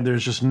 And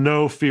there's just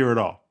no fear at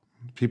all.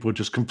 People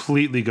just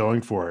completely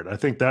going for it. I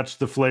think that's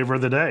the flavor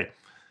of the day.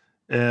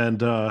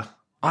 And I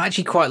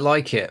actually quite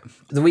like it.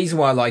 The reason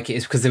why I like it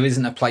is because there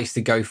isn't a place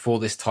to go for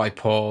this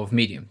type of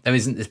medium. There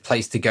isn't this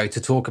place to go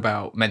to talk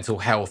about mental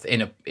health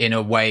in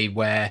a way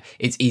where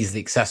it's easily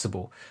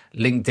accessible.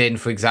 LinkedIn,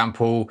 for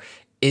example,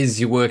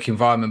 is your work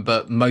environment,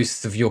 but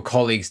most of your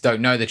colleagues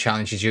don't know the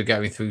challenges you're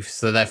going through.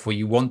 So therefore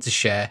you want to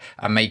share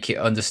and make it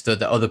understood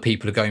that other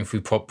people are going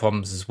through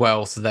problems as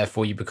well. So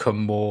therefore you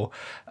become more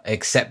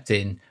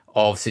accepting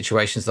of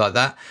situations like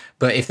that.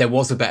 But if there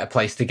was a better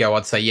place to go,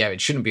 I'd say, yeah,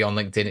 it shouldn't be on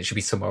LinkedIn. It should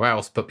be somewhere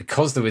else. But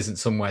because there isn't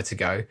somewhere to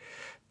go,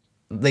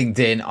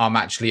 LinkedIn, I'm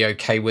actually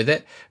okay with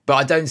it, but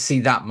I don't see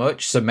that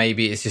much. So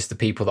maybe it's just the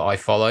people that I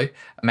follow.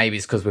 Maybe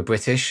it's because we're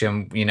British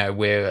and,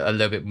 we're a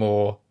little bit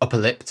more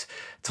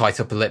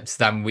tight upper lips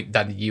than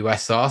the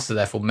US are. So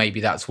therefore, maybe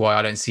that's why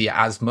I don't see it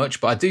as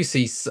much. But I do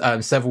see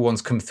several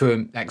ones come through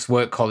and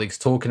ex-work colleagues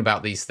talking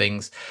about these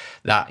things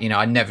that,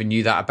 I never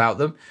knew that about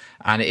them.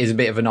 And it is a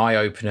bit of an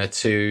eye-opener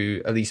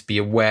to at least be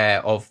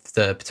aware of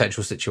the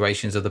potential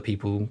situations other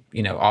people,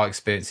 are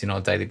experiencing on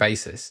a daily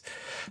basis.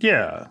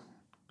 Yeah.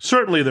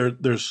 Certainly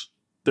there's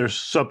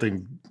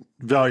something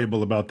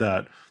valuable about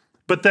that.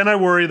 But then I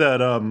worry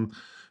that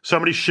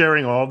somebody's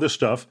sharing all of this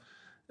stuff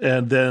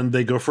and then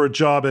they go for a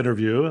job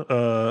interview,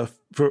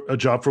 for a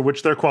job for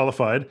which they're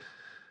qualified,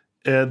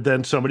 and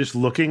then somebody's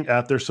looking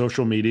at their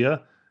social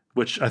media,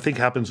 which I think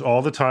happens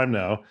all the time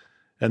now,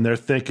 and they're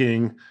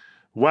thinking,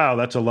 wow,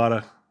 that's a lot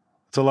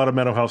of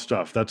mental health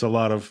stuff. That's a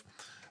lot of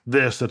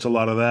this, that's a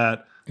lot of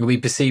that. Will be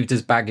perceived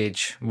as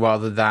baggage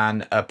rather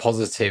than a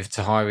positive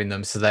to hiring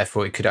them, so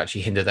therefore it could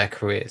actually hinder their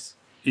careers.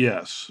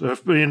 Yes. I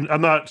mean,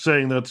 I'm not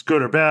saying that's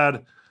good or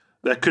bad.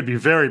 That could be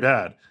very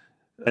bad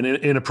and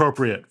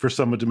inappropriate for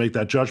someone to make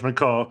that judgment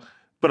call,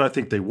 but I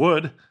think they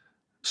would.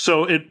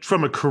 So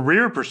from a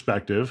career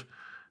perspective,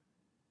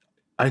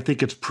 I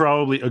think it's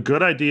probably a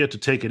good idea to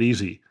take it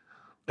easy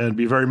and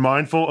be very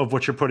mindful of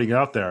what you're putting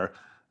out there,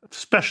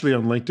 especially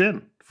on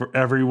LinkedIn, for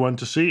everyone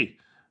to see.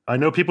 I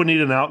know people need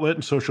an outlet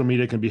and social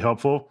media can be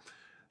helpful.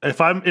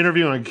 If I'm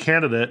interviewing a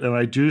candidate and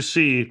I do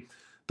see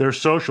their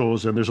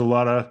socials and there's a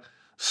lot of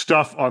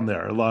stuff on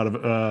there, a lot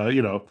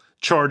of,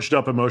 charged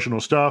up emotional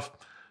stuff,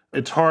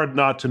 it's hard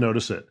not to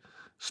notice it,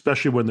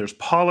 especially when there's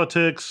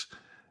politics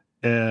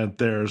and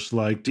there's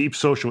like deep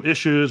social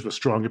issues with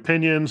strong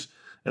opinions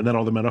and then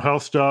all the mental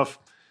health stuff.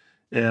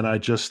 And I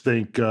just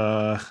think,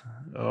 I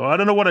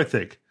don't know what I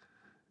think,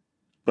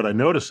 but I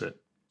notice it.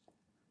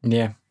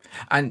 Yeah.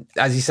 And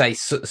as you say,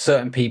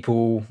 certain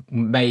people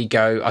may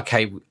go,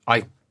 okay,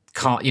 I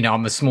can't,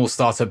 I'm a small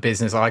startup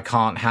business. I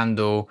can't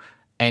handle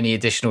any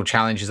additional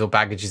challenges or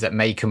baggages that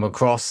may come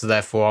across. So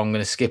therefore, I'm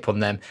going to skip on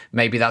them.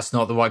 Maybe that's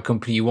not the right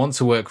company you want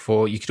to work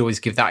for. You could always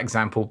give that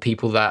example.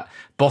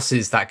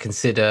 Bosses that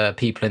consider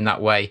people in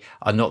that way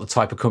are not the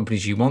type of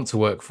companies you want to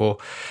work for,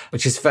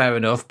 which is fair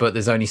enough. But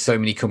there's only so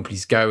many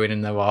companies going,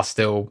 and there are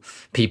still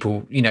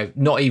people,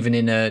 not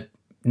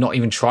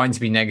even trying to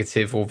be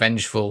negative or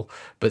vengeful,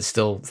 but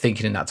still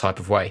thinking in that type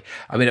of way.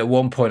 I mean, at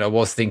one point I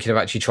was thinking of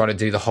actually trying to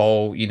do the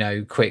whole,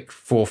 quick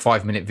 4 or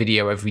 5 minute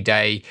video every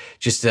day,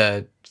 just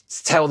to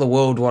tell the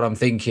world what I'm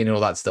thinking and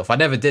all that stuff. I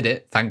never did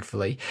it,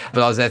 thankfully,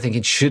 but I was there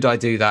thinking, should I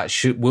do that?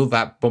 Will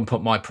that bump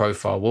up my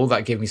profile? Will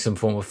that give me some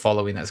form of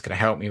following that's going to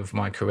help me with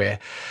my career?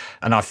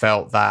 And I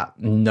felt that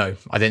no,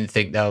 I didn't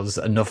think there was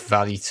enough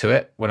value to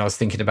it when I was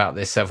thinking about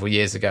this several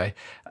years ago.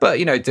 But,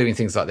 doing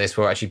things like this,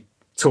 we're actually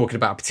talking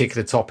about a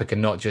particular topic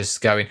and not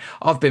just going,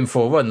 I've been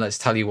for a run, let's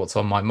tell you what's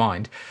on my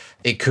mind.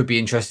 It could be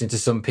interesting to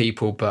some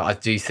people, but I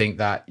do think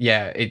that,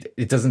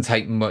 it doesn't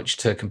take much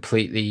to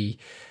completely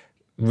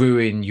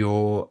ruin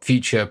your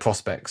future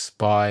prospects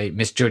by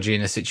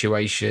misjudging a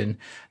situation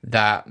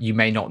that you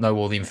may not know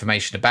all the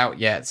information about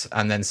yet,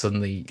 and then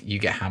suddenly you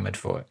get hammered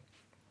for it.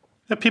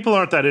 Yeah, people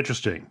aren't that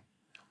interesting,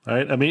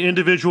 right? I mean,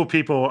 individual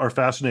people are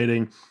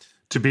fascinating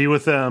to be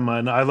with them,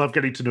 and I love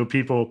getting to know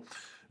people.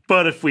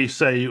 But if we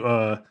say,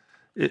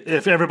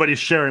 if everybody's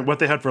sharing what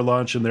they had for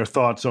lunch and their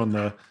thoughts on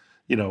the,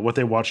 what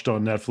they watched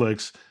on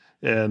Netflix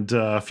and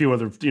a few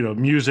other,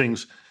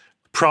 musings,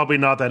 probably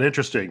not that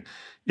interesting.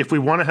 If we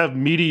want to have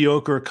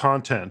mediocre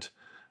content,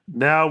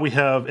 now we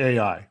have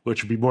AI,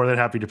 which would be more than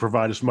happy to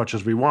provide as much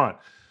as we want.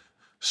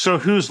 So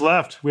who's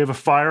left? We have a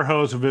fire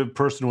hose of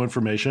personal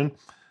information.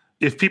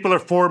 If people are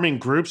forming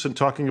groups and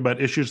talking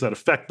about issues that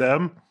affect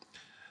them,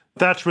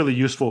 that's really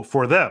useful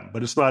for them,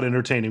 but it's not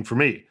entertaining for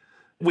me.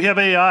 We have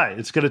AI.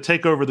 It's going to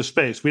take over the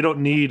space. We don't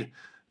need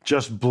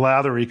just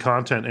blathery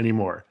content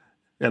anymore.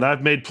 And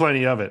I've made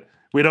plenty of it.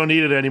 We don't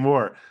need it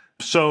anymore.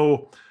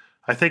 So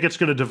I think it's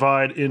going to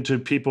divide into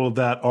people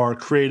that are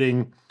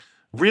creating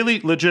really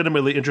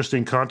legitimately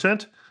interesting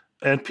content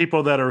and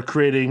people that are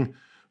creating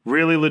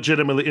really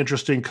legitimately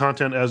interesting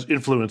content as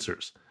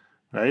influencers,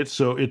 right?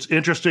 So it's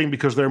interesting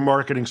because they're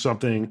marketing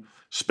something,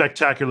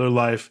 spectacular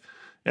life,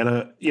 and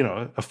a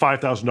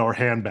 $5,000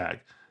 handbag.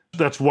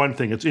 That's one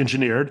thing. It's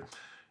engineered.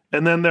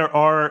 And then there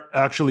are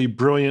actually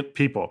brilliant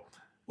people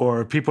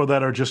or people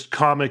that are just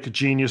comic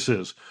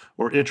geniuses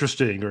or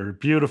interesting or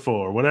beautiful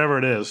or whatever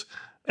it is.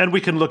 And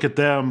we can look at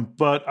them,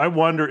 but I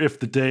wonder if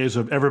the days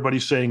of everybody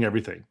saying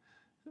everything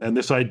and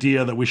this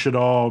idea that we should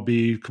all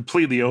be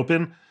completely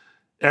open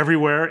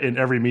everywhere in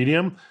every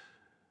medium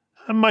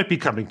might be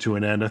coming to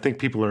an end. I think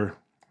people are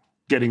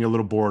getting a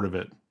little bored of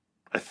it.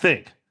 I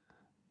think,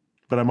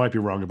 but I might be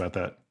wrong about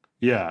that.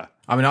 Yeah.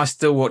 I mean, I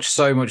still watch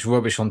so much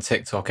rubbish on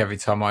TikTok every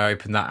time I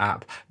open that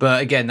app.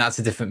 But again, that's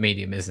a different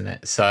medium, isn't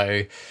it?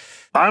 So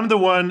I'm the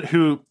one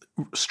who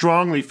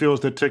strongly feels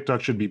that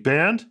TikTok should be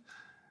banned.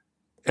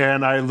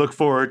 And I look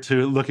forward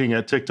to looking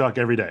at TikTok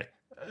every day.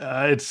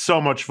 It's so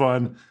much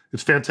fun.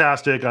 It's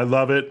fantastic. I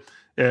love it.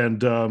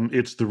 And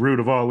it's the root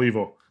of all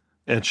evil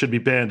and should be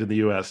banned in the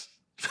US.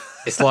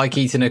 It's like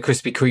eating a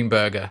Krispy Kreme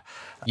burger.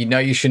 You know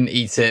you shouldn't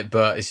eat it,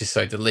 but it's just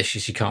so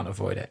delicious you can't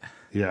avoid it.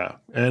 Yeah.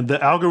 And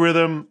the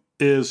algorithm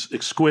is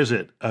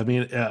exquisite. I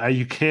mean,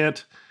 you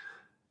can't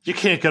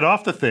get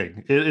off the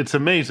thing. It's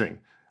amazing.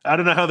 I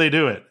don't know how they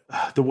do it.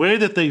 The way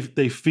that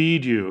they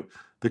feed you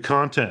the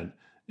content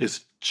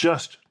is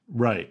just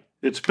right.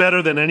 It's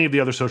better than any of the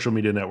other social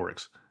media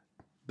networks.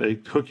 They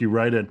hook you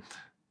right in.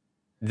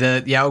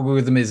 The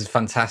algorithm is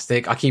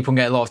fantastic. I keep on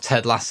getting a lot of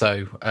Ted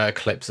Lasso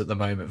clips at the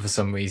moment for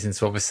some reason.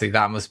 So obviously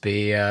that must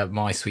be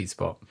my sweet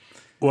spot.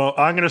 Well,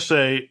 I'm going to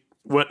say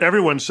what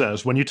everyone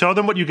says. When you tell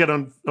them what you get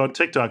on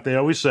TikTok, they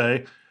always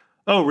say,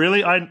 oh,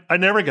 really? I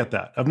never get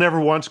that. I've never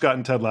once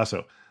gotten Ted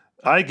Lasso.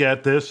 I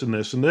get this and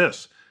this and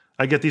this.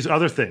 I get these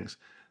other things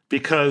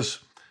because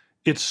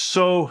it's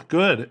so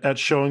good at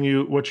showing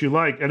you what you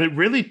like. And it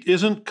really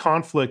isn't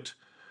conflict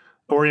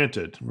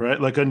oriented, right?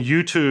 Like on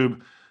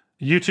YouTube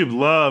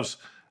loves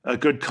a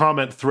good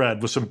comment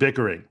thread with some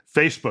bickering.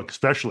 Facebook,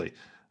 especially.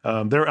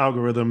 Their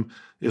algorithm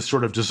is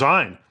sort of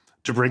designed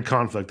to bring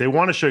conflict. They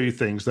want to show you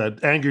things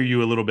that anger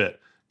you a little bit,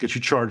 get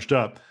you charged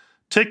up.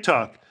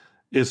 TikTok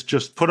is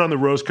just put on the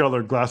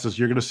rose-colored glasses.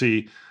 You're going to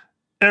see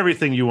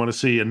everything you want to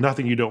see and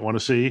nothing you don't want to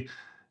see,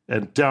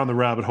 and down the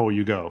rabbit hole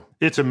you go.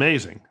 It's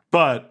amazing,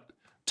 but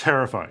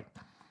terrifying.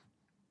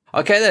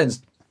 Okay, then.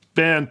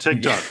 Ban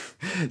TikTok.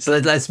 So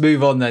let's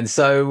move on then.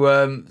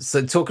 So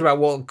talking about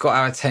what got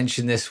our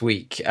attention this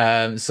week.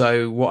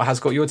 So what has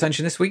got your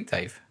attention this week,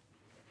 Dave?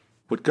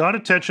 What got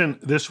attention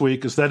this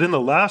week is that in the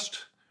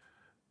last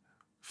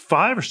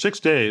 5 or 6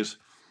 days,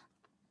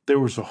 there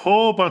was a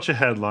whole bunch of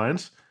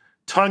headlines,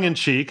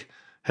 tongue-in-cheek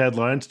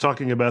headlines,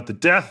 talking about the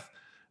death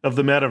of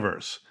the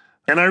metaverse.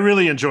 And I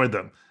really enjoyed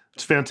them.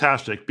 It's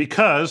fantastic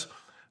because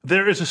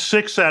there is a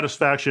sick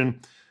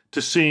satisfaction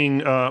to seeing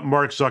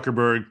Mark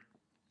Zuckerberg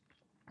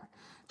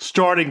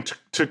starting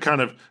to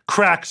kind of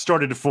cracks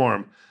started to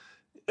form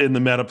in the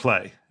meta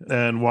play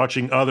and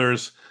watching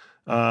others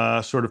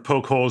sort of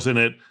poke holes in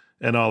it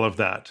and all of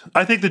that.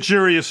 I think the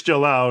jury is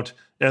still out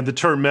and the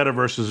term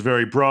metaverse is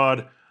very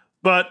broad,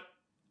 but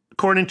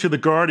according to The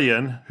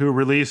Guardian, who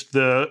released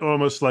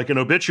almost like an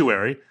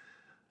obituary,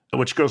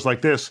 which goes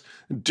like this: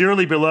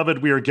 "Dearly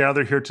beloved, we are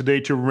gathered here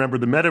today to remember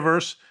the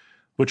metaverse,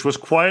 which was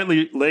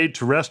quietly laid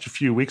to rest a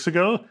few weeks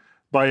ago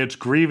by its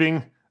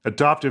grieving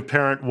adoptive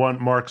parent,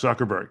 one Mark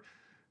Zuckerberg."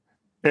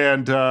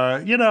 And,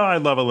 I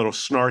love a little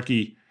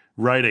snarky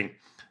writing.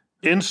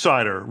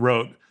 Insider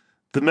wrote,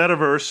 "The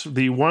metaverse,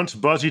 the once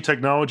buzzy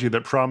technology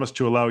that promised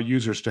to allow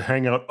users to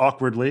hang out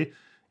awkwardly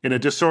in a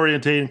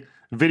disorientating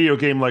video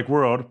game-like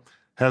world,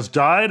 has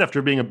died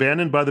after being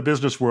abandoned by the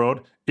business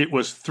world. It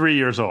was 3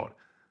 years old."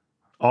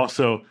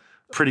 Also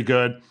pretty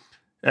good.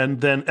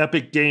 And then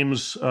Epic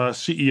Games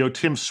CEO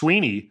Tim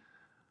Sweeney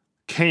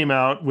came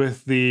out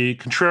with the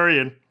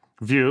contrarian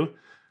view,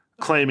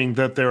 claiming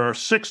that there are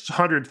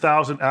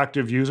 600,000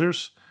 active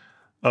users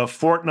of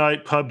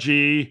Fortnite,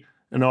 PUBG,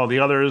 and all the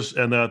others,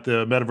 and that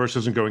the metaverse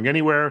isn't going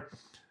anywhere.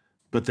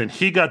 But then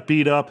he got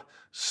beat up,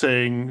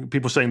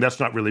 people saying that's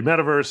not really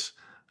metaverse.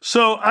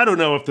 So I don't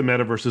know if the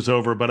metaverse is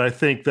over, but I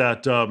think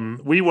that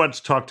we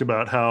once talked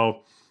about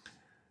how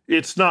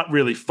it's not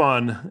really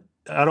fun.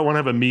 I don't want to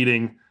have a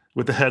meeting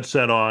with the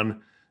headset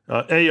on.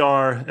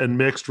 AR and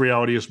mixed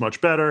reality is much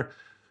better,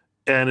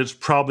 and it's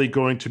probably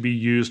going to be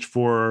used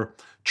for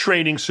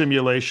training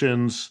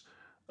simulations,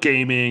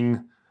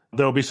 gaming.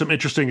 There'll be some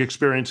interesting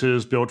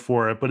experiences built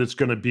for it, but it's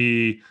going to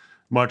be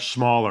much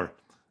smaller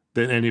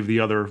than any of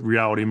the other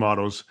reality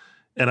models.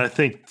 And I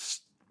think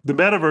the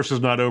metaverse is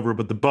not over,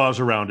 but the buzz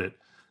around it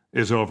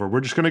is over.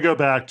 We're just going to go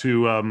back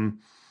to,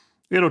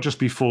 it'll just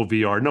be full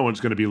VR. No one's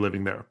going to be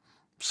living there.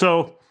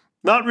 So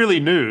not really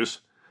news,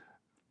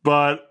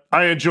 but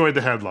I enjoyed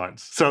the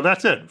headlines. So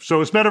that's it.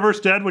 So is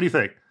metaverse dead? What do you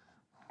think?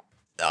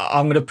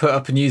 I'm going to put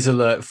up a news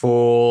alert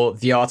for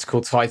the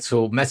article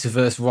titled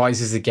 "Metaverse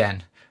Rises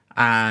Again."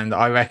 And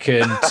I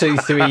reckon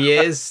 2-3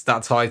 years,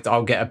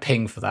 I'll get a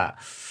ping for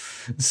that.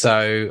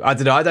 So I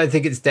don't know. I don't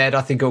think it's dead.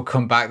 I think it'll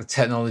come back. The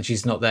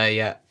technology's not there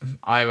yet.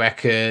 I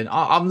reckon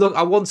I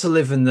want to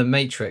live in the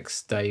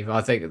Matrix, Dave.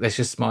 I think that's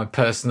just my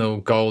personal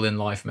goal in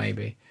life,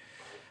 maybe.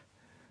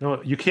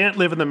 No, you can't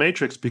live in the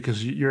Matrix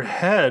because your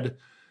head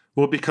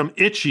will become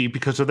itchy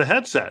because of the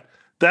headset.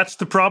 That's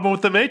the problem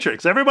with the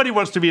Matrix. Everybody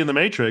wants to be in the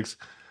Matrix,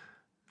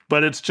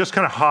 but it's just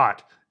kind of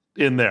hot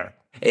in there.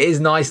 It is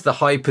nice the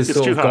hype has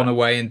sort of hot. gone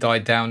away and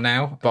died down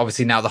now, but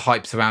obviously now the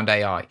hype's around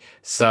AI.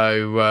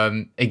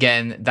 So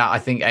again, that I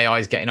think AI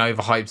is getting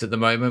overhyped at the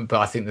moment, but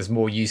I think there's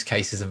more use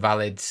cases and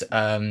valid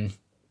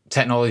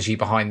technology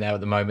behind there at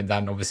the moment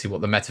than obviously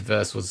what the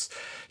metaverse was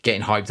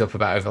getting hyped up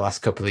about over the last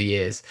couple of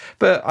years.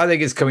 But I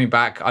think it's coming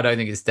back. I don't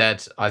think it's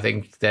dead. I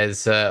think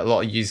there's a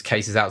lot of use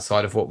cases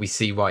outside of what we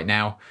see right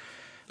now.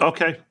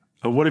 Okay.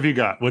 What have you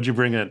got? What'd you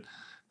bring in?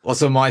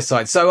 What's on my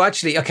side? So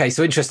actually, okay,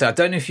 so interesting. I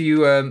don't know if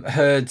you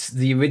heard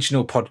the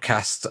original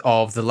podcast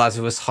of the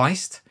Lazarus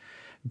heist,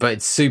 but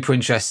it's super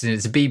interesting.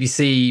 It's a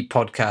BBC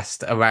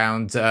podcast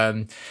around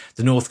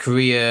the North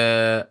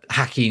Korea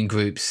hacking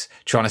groups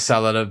trying to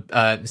sell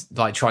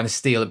trying to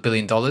steal $1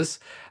 billion.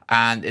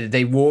 And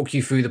they walk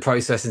you through the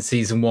process in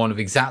season 1 of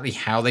exactly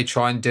how they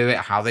try and do it,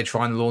 how they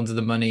try and launder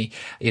the money,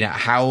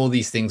 how all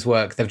these things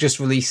work. They've just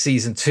released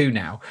season 2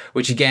 now,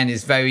 which again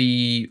is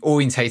very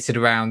orientated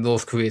around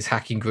North Korea's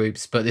hacking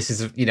groups. But this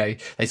is,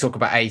 they talk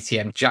about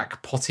ATM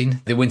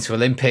jackpotting, the Winter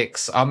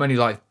Olympics. I'm only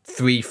like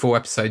 3-4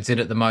 episodes in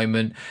at the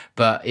moment,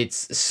 but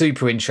it's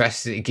super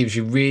interesting. It gives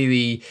you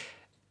really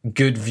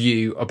good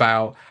view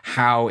about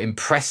how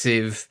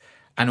impressive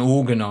and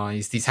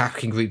organized these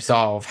hacking groups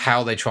are, of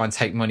how they try and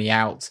take money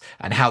out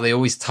and how they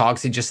always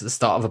target it just at the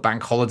start of a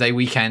bank holiday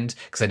weekend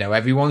because they know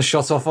everyone's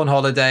shut off on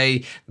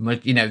holiday.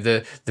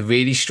 The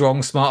really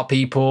strong, smart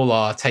people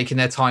are taking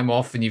their time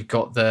off, and you've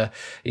got the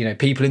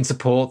people in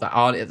support that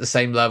aren't at the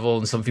same level,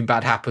 and something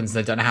bad happens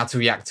and they don't know how to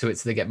react to it,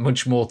 so they get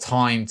much more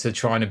time to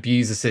try and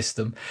abuse the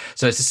system.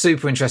 So it's a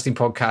super interesting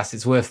podcast.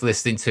 It's worth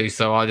listening to.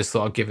 So I just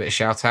thought I'd give it a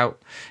shout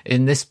out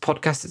in this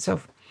podcast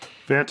itself.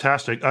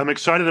 Fantastic. I'm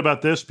excited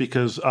about this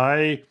because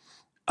I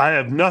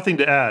have nothing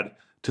to add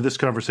to this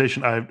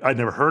conversation. I'd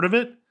never heard of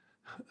it,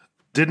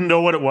 didn't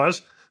know what it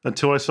was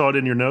until I saw it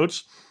in your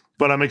notes,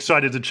 but I'm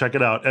excited to check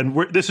it out. And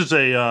this is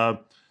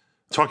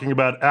talking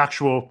about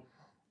actual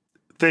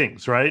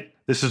things, right?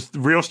 This is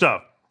real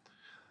stuff.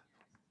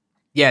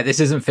 Yeah, this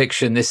isn't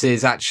fiction. This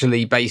is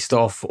actually based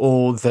off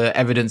all the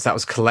evidence that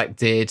was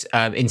collected,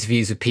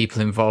 interviews with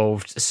people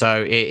involved.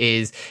 So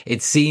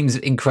it seems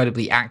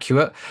incredibly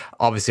accurate.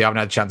 Obviously, I haven't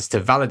had a chance to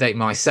validate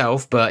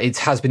myself, but it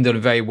has been done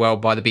very well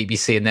by the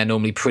BBC, and they're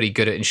normally pretty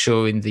good at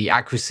ensuring the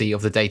accuracy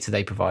of the data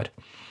they provide.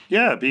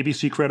 Yeah,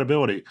 BBC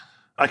credibility.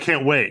 I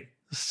can't wait.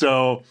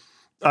 So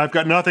I've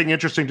got nothing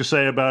interesting to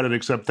say about it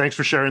except thanks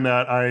for sharing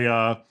that.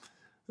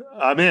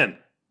 I'm in.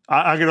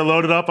 I'm going to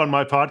load it up on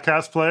my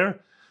podcast player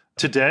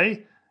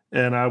today,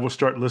 and I will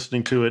start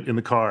listening to it in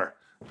the car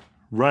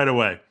right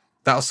away.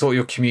 That'll sort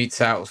your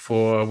commutes out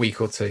for a week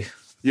or two.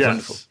 Yes.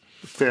 Wonderful.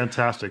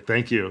 Fantastic.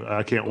 Thank you.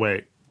 I can't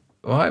wait.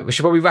 All right. We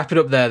should probably wrap it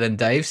up there then,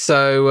 Dave.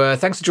 So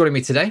thanks for joining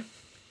me today.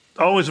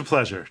 Always a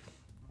pleasure.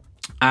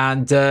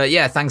 And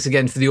thanks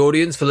again for the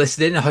audience for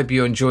listening. I hope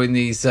you're enjoying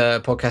these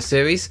podcast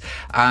series.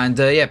 And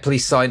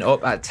please sign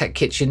up at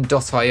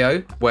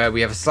TechKitchen.io, where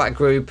we have a Slack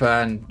group,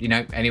 and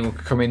anyone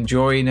can come in,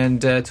 join,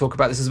 and talk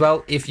about this as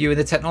well if you're in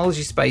the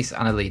technology space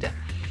and a leader.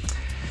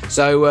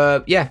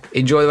 So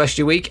enjoy the rest of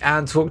your week,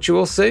 and talk to you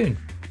all soon.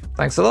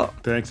 Thanks a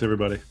lot. Thanks,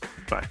 everybody.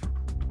 Bye.